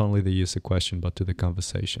to not only the user question, but to the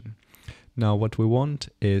conversation. Now, what we want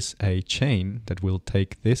is a chain that will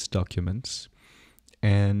take these documents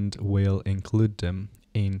and will include them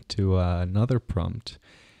into another prompt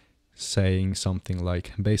saying something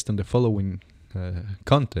like, based on the following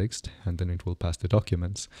context, and then it will pass the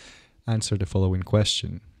documents, answer the following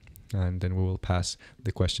question. And then we will pass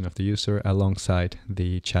the question of the user alongside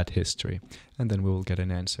the chat history, and then we will get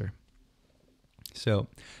an answer. So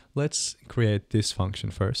let's create this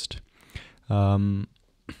function first.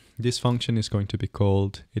 This function is going to be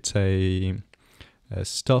called, it's a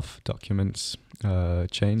stuff documents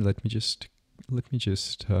chain. Let me just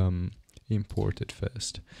import it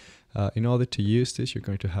first. In order to use this, you're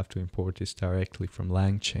going to have to import this directly from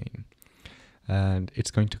Langchain. And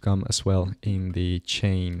it's going to come as well in the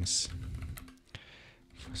chains,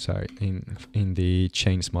 in the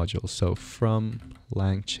chains module. So from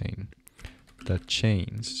Langchain, the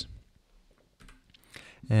chains.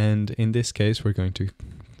 And in this case, we're going to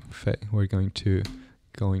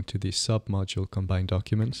go into the submodule combine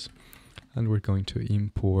documents, and we're going to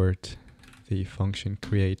import the function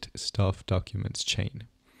create stuff documents chain.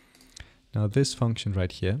 Now this function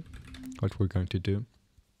right here, what we're going to do,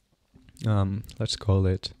 let's call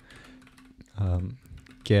it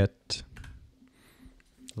get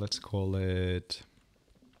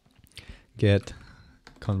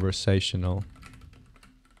conversational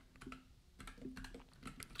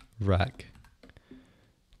rag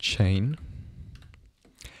chain.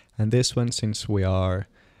 And this one, since we are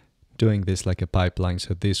doing this like a pipeline,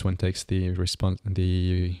 so this one takes the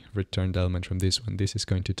returned element from this one. This is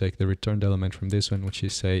going to take the returned element from this one, which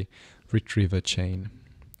is a retriever chain.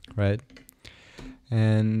 Right?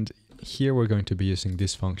 And here we're going to be using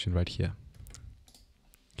this function right here.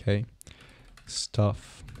 Okay,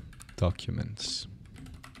 stuff documents.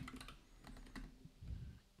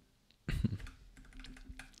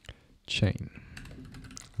 Chain,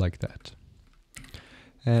 like that.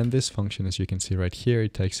 And this function, as you can see right here,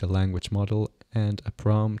 it takes a language model and a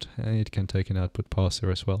prompt, and it can take an output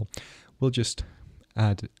parser as well. We'll just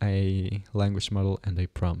add a language model and a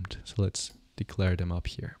prompt. So let's declare them up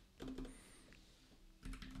here.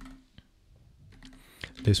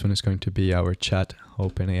 This one is going to be our chat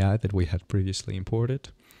OpenAI that we had previously imported.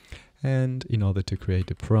 And in order to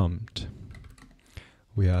create a prompt,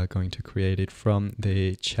 we are going to create it from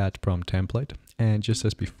the chat prompt template. And just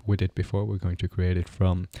as we did before, we're going to create it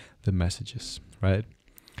from the messages, right?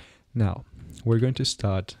 Now, we're going to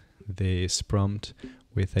start this prompt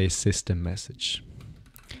with a system message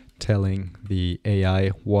telling the AI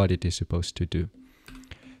what it is supposed to do.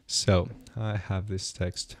 So I have this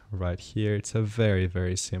text right here. It's a very,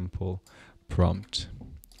 very simple prompt.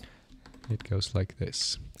 It goes like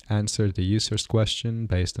this. Answer the user's question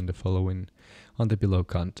based on the following, on the below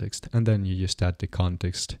context. And then you just add the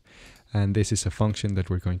context. And this is a function that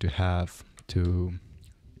we're going to have to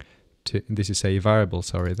this is a variable,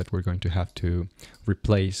 sorry, that we're going to have to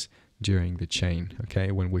replace during the chain,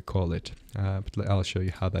 okay, when we call it. But I'll show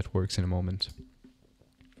you how that works in a moment.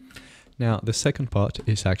 Now, the second part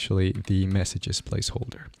is actually the messages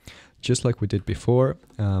placeholder. Just like we did before,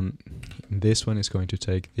 this one is going to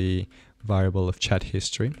take the variable of chat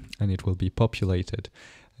history, and it will be populated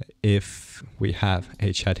if we have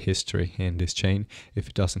a chat history in this chain. If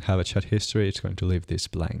it doesn't have a chat history, it's going to leave this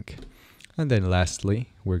blank. And then lastly,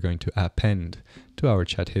 we're going to append to our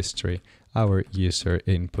chat history our user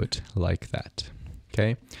input like that.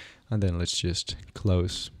 Okay, and then let's just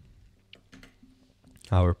close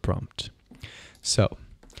our prompt. So,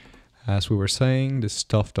 as we were saying, the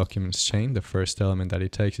stuff documents chain, the first element that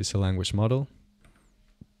it takes is a language model,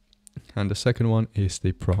 and the second one is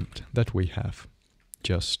the prompt that we have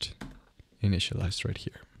just initialized right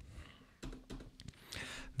here.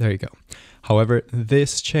 There you go. However,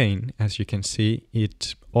 this chain, as you can see,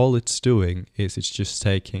 all it's doing is it's just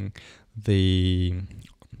taking the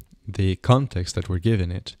context that we're giving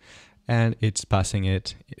it, and it's passing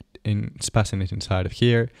it inside of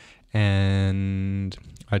here. And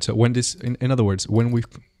right, so when this, in other words, when we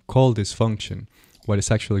call this function, what is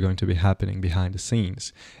actually going to be happening behind the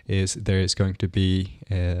scenes is there is going to be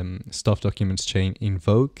stuff documents chain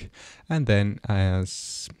invoke, and then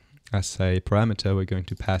as a parameter we're going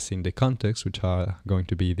to pass in the context, which are going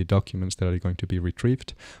to be the documents that are going to be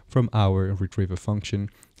retrieved from our retriever function,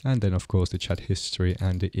 and then of course the chat history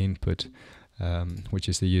and the input, which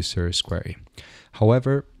is the user's query.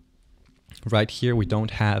 However, right here we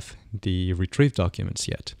don't have the retrieve documents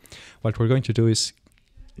yet. What we're going to do is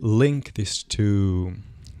link these two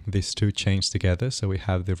chains together. So we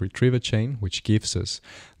have the retriever chain, which gives us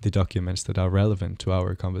the documents that are relevant to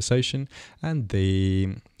our conversation, and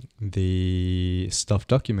the stuff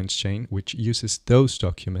documents chain, which uses those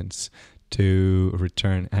documents to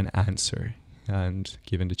return an answer, and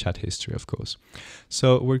given the chat history, of course.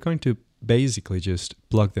 So we're going to basically just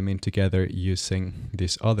plug them in together using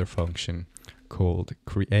this other function called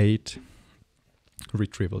create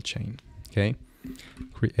retrieval chain. Okay,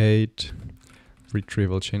 create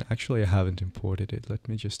retrieval chain. Actually, I haven't imported it. Let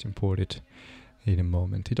me just import it in a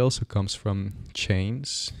moment. It also comes from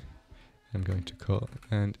chains. I'm going to call,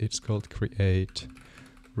 and it's called create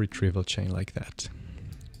retrieval chain like that.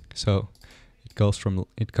 So it comes from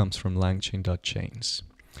Langchain.chains.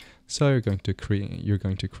 So you're going to create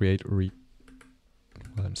create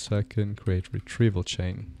retrieval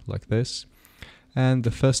chain like this. And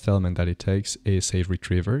the first element that it takes is a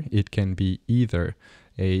retriever. It can be either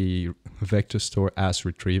a vector store as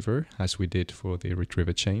retriever, as we did for the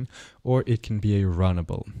retriever chain, or it can be a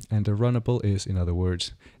runnable. And a runnable is, in other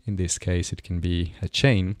words, in this case, it can be a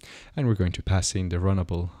chain, and we're going to pass in the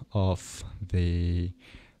runnable of the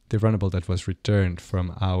runnable that was returned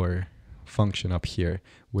from our function up here,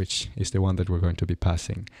 which is the one that we're going to be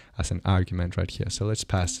passing as an argument right here. So let's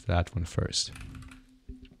pass that one first.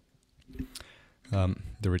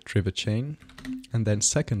 The retriever chain, and then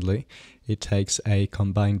secondly it takes a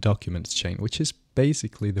combined documents chain, which is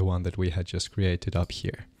basically the one that we had just created up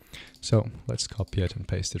here. So let's copy it and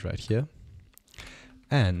paste it right here.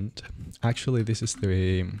 And actually this is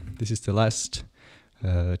the last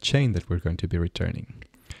chain that we're going to be returning.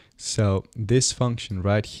 So this function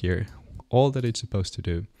right here, all that it's supposed to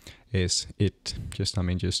do is just to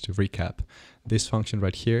recap, this function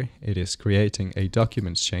right here, it is creating a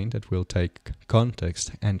documents chain that will take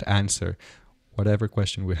context and answer whatever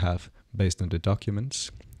question we have based on the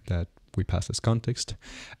documents that we pass as context,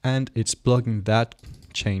 and it's plugging that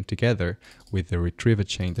chain together with the retriever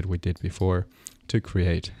chain that we did before to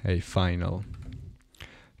create our final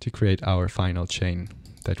chain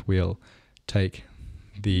that will take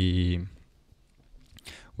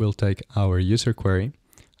our user query,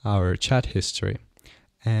 our chat history,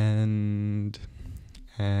 and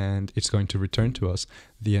it's going to return to us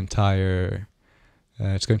the entire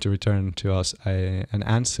it's going to return to us an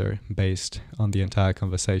answer based on the entire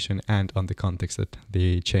conversation and on the context that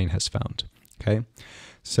the chain has found. Okay,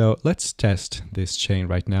 so let's test this chain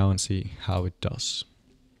right now and see how it does.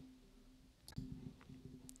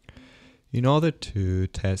 In order to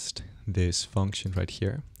test this function right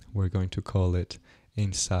here, we're going to call it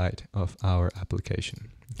inside of our application.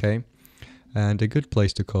 Okay, and a good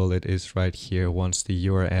place to call it is right here once the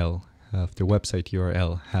URL of the website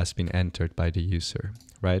URL has been entered by the user,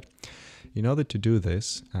 right? In order to do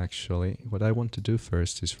this, actually, what I want to do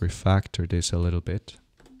first is refactor this a little bit.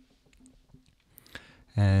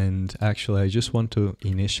 And actually, I just want to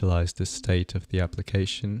initialize the state of the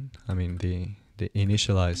application. I mean,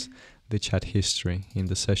 initialize the chat history in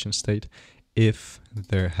the session state if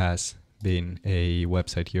there has been a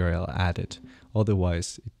website URL added.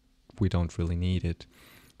 Otherwise, we don't really need it.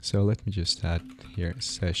 So let me just add here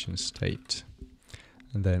session state.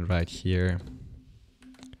 And then right here,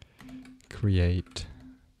 create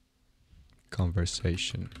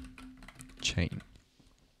conversation chain.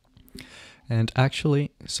 And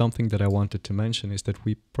actually, something that I wanted to mention is that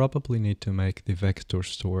we probably need to make the vector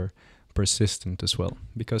store persistent as well.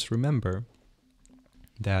 Because remember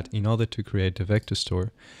that in order to create the vector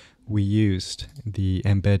store, we used the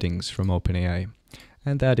embeddings from OpenAI.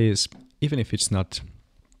 And that is, even if it's not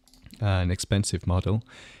an expensive model,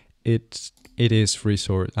 it is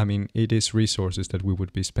resources that we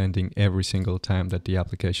would be spending every single time that the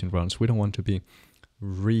application runs. We don't want to be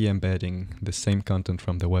re-embedding the same content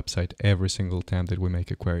from the website every single time that we make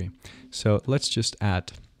a query. So let's just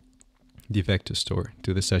add the vector store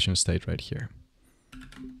to the session state right here.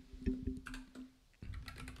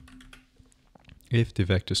 If the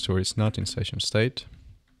vector store is not in session state,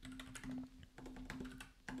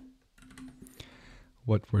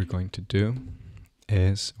 what we're going to do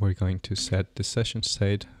is we're going to set the session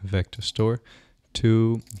state vector store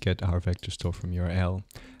to get our vector store from URL.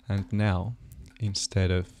 And now, instead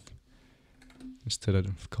of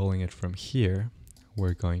calling it from here,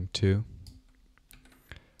 we're going to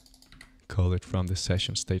call it from the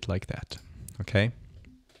session state like that. Okay,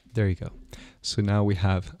 there you go. So now we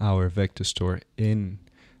have our vector store in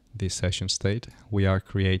the session state. We are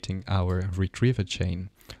creating our retriever chain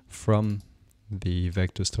from the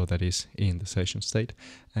vector store that is in the session state.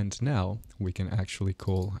 And now we can actually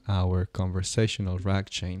call our conversational RAG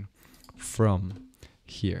chain from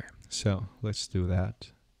here. So let's do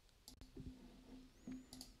that.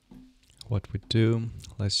 What we do,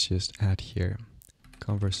 let's just add here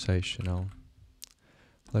conversational.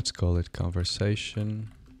 Let's call it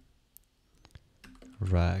conversation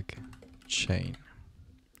RAG chain.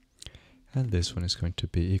 And this one is going to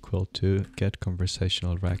be equal to get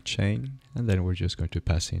conversational RAG chain. And then we're just going to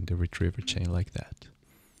pass in the retriever chain like that.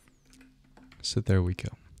 So there we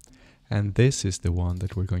go. And this is the one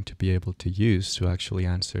that we're going to be able to use to actually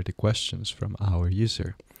answer the questions from our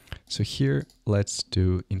user. So here, let's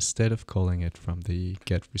do, instead of calling it from the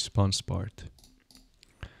get response part,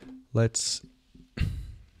 let's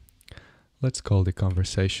call the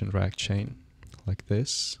conversation RAG chain like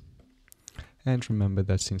this. And remember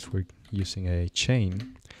that since we're using a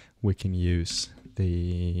chain, we can use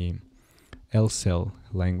the LCell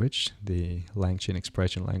language, the Langchain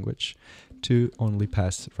expression language, to only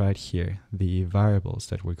pass right here the variables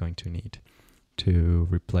that we're going to need to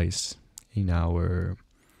replace in our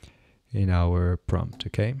prompt,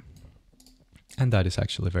 okay? And that is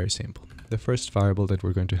actually very simple. The first variable that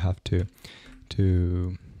we're going to have to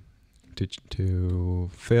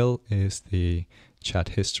fill is the chat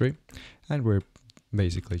history, and we're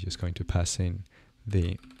basically just going to pass in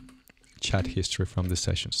the chat history from the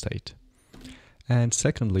session state. And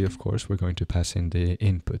secondly, of course, we're going to pass in the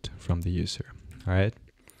input from the user. All right.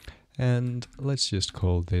 And let's just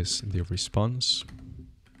call this the response.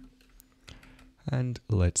 And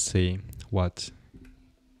let's see what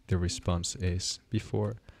the response is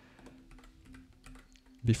before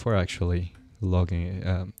actually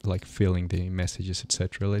logging, like filling the messages,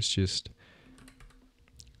 etc. Let's just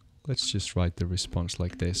write the response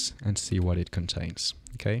like this and see what it contains.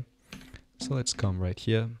 Okay. So let's come right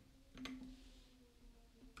here.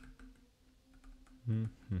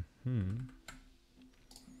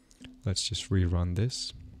 Let's just rerun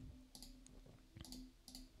this.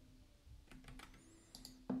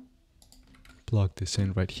 Plug this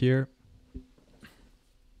in right here.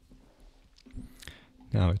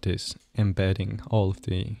 Now it is embedding all of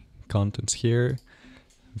the contents here,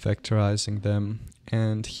 vectorizing them,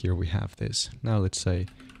 and here we have this. Now let's say,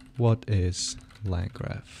 what is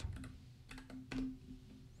LangGraph?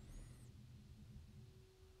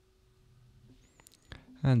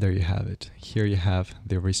 And there you have it. Here you have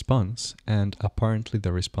the response, and apparently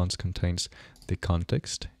the response contains the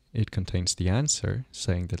context. It contains the answer,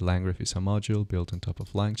 saying that LangGraph is a module built on top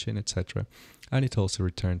of Langchain, etc. And it also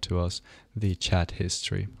returned to us the chat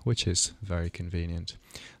history, which is very convenient.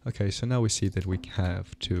 Okay, so now we see that we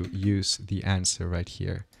have to use the answer right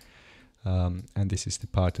here. And this is the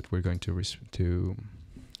part that we're going to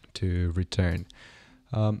return.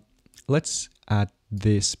 Let's add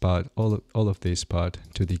this part, all of this part,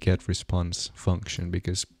 to the get response function,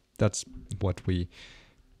 because that's what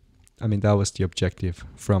that was the objective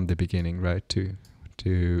from the beginning, right? To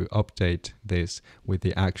update this with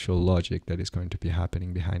the actual logic that is going to be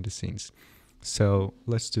happening behind the scenes. So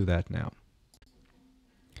let's do that now.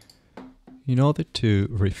 In order to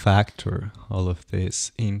refactor all of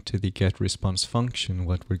this into the getResponse function,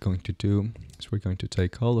 what we're going to do is we're going to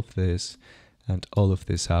take all of this and all of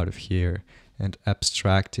this out of here and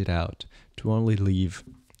abstract it out to only leave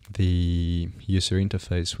the user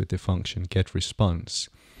interface with the function getResponse.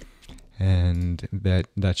 And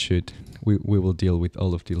that should, we will deal with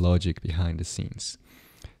all of the logic behind the scenes.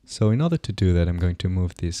 So in order to do that, I'm going to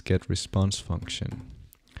move this getResponse function,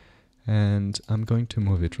 and I'm going to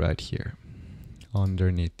move it right here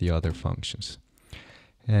underneath the other functions.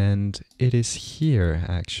 And it is here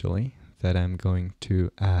actually that I'm going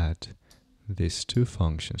to add these two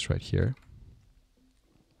functions right here.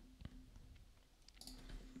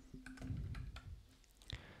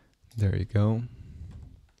 There you go.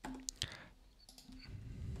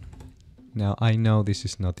 Now I know this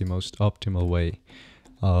is not the most optimal way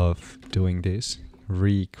of doing this,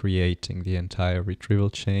 recreating the entire retrieval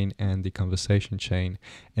chain and the conversation chain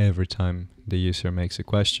every time the user makes a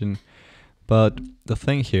question. But the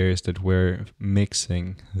thing here is that we're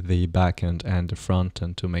mixing the backend and the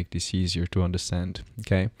frontend to make this easier to understand.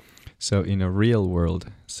 Okay, so in a real world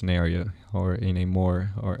scenario, or in a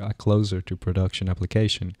more or a closer to production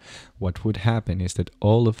application, what would happen is that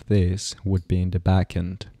all of this would be in the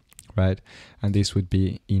backend, right? And this would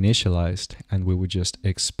be initialized, and we would just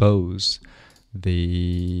expose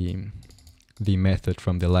the method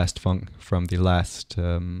from the last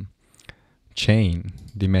chain,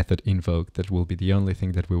 the method invoked. That will be the only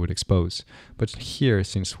thing that we would expose. But here,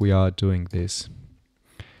 since we are doing this,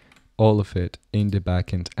 all of it in the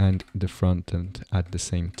backend and the frontend at the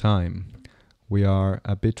same time, we are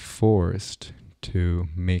a bit forced to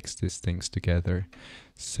mix these things together.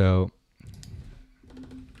 So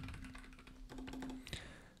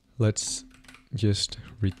let's just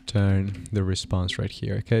return the response right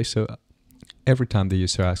here. Okay, so every time the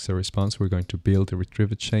user asks a response, we're going to build a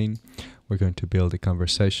retrieval chain. We're going to build a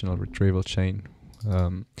conversational retrieval chain.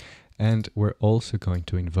 And we're also going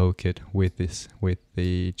to invoke it with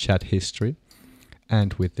the chat history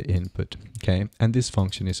and with the input. Okay, and this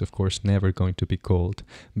function is of course never going to be called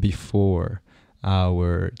before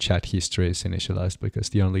our chat history is initialized, because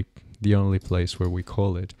the only place where we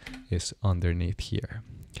call it is underneath here.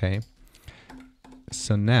 Okay,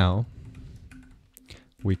 so now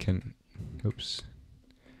we can,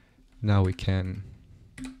 now we can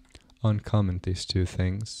uncomment these two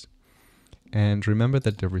things. And remember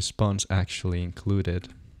that the response actually included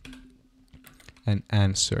an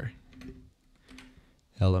answer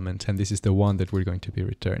element, and this is the one that we're going to be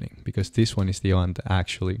returning, because this one is the one that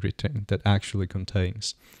actually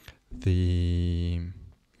contains the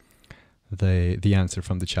answer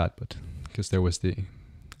from the chatbot, because there was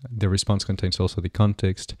the response contains also the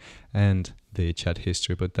context and the chat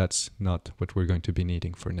history, but that's not what we're going to be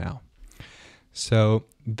needing for now. So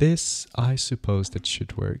this, I suppose that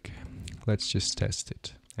should work. Let's just test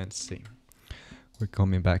it and see. We're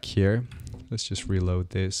coming back here. Let's just reload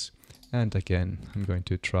this. And again, I'm going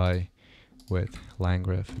to try with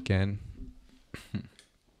LangGraph again.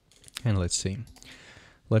 And let's see.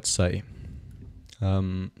 Let's say,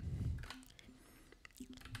 do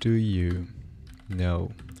you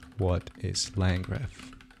know what is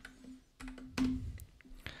LangGraph?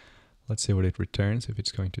 Let's see what it returns, if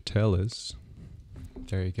it's going to tell us.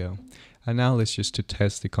 There you go. And now let's just to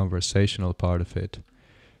test the conversational part of it.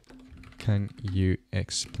 Can you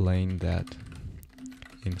explain that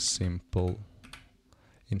in simpler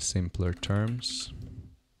terms?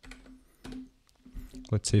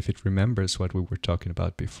 Let's see if it remembers what we were talking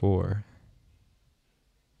about before.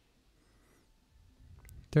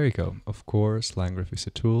 There you go. Of course, LangGraph is a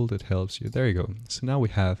tool that helps you. There you go. So now we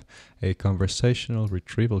have a conversational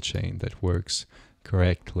retrieval chain that works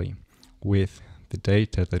correctly with the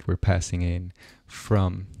data that we're passing in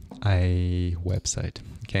from a website.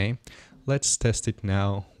 Okay, let's test it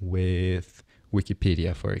now with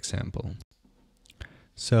Wikipedia, for example.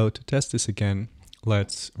 So to test this again,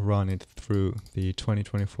 let's run it through the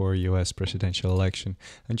 2024 US presidential election,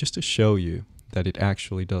 and just to show you that it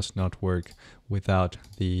actually does not work without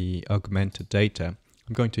the augmented data,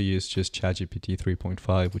 I'm going to use just ChatGPT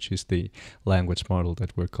 3.5, which is the language model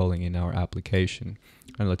that we're calling in our application.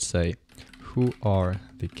 And let's say, who are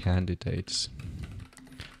the candidates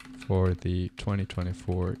for the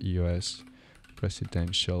 2024 US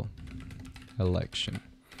presidential election?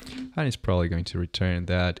 And it's probably going to return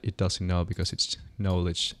that it doesn't know, because its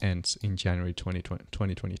knowledge ends in January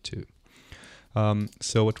 2022.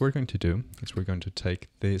 So what we're going to do is we're going to take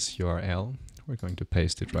this URL, we're going to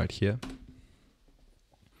paste it right here.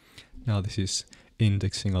 Now this is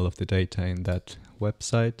indexing all of the data in that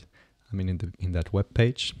website, in that web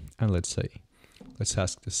page. And let's let's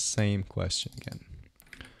ask the same question again.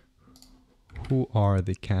 Who are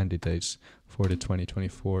the candidates for the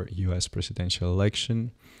 2024 US presidential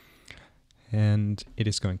election? And it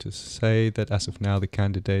is going to say that as of now, the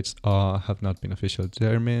candidates have not been officially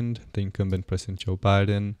determined. The incumbent President Joe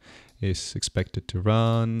Biden is expected to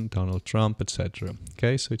run, Donald Trump, etc.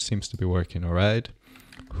 Okay, so it seems to be working all right.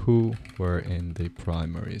 Who were in the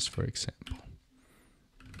primaries, for example?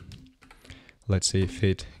 Let's see if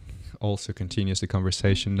it also continues the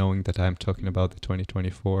conversation, knowing that I'm talking about the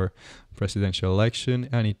 2024 presidential election,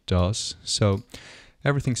 and it does. So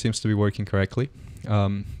everything seems to be working correctly.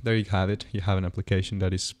 There you have it. You have an application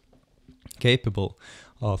that is capable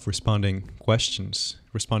of responding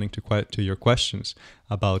to your questions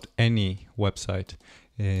about any website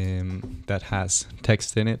that has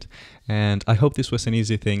text in it. And I hope this was an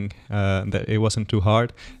easy thing, that it wasn't too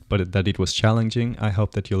hard, but that it was challenging. I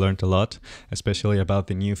hope that you learned a lot, especially about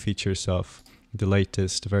the new features of the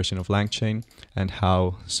latest version of Langchain and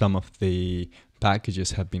how some of the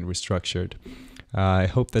packages have been restructured. I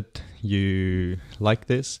hope that you like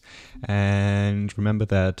this, and remember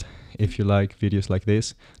that if you like videos like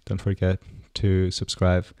this, don't forget to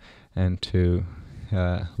subscribe and to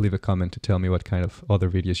leave a comment to tell me what kind of other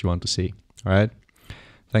videos you want to see. All right.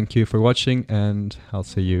 Thank you for watching, and I'll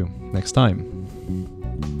see you next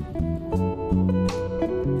time.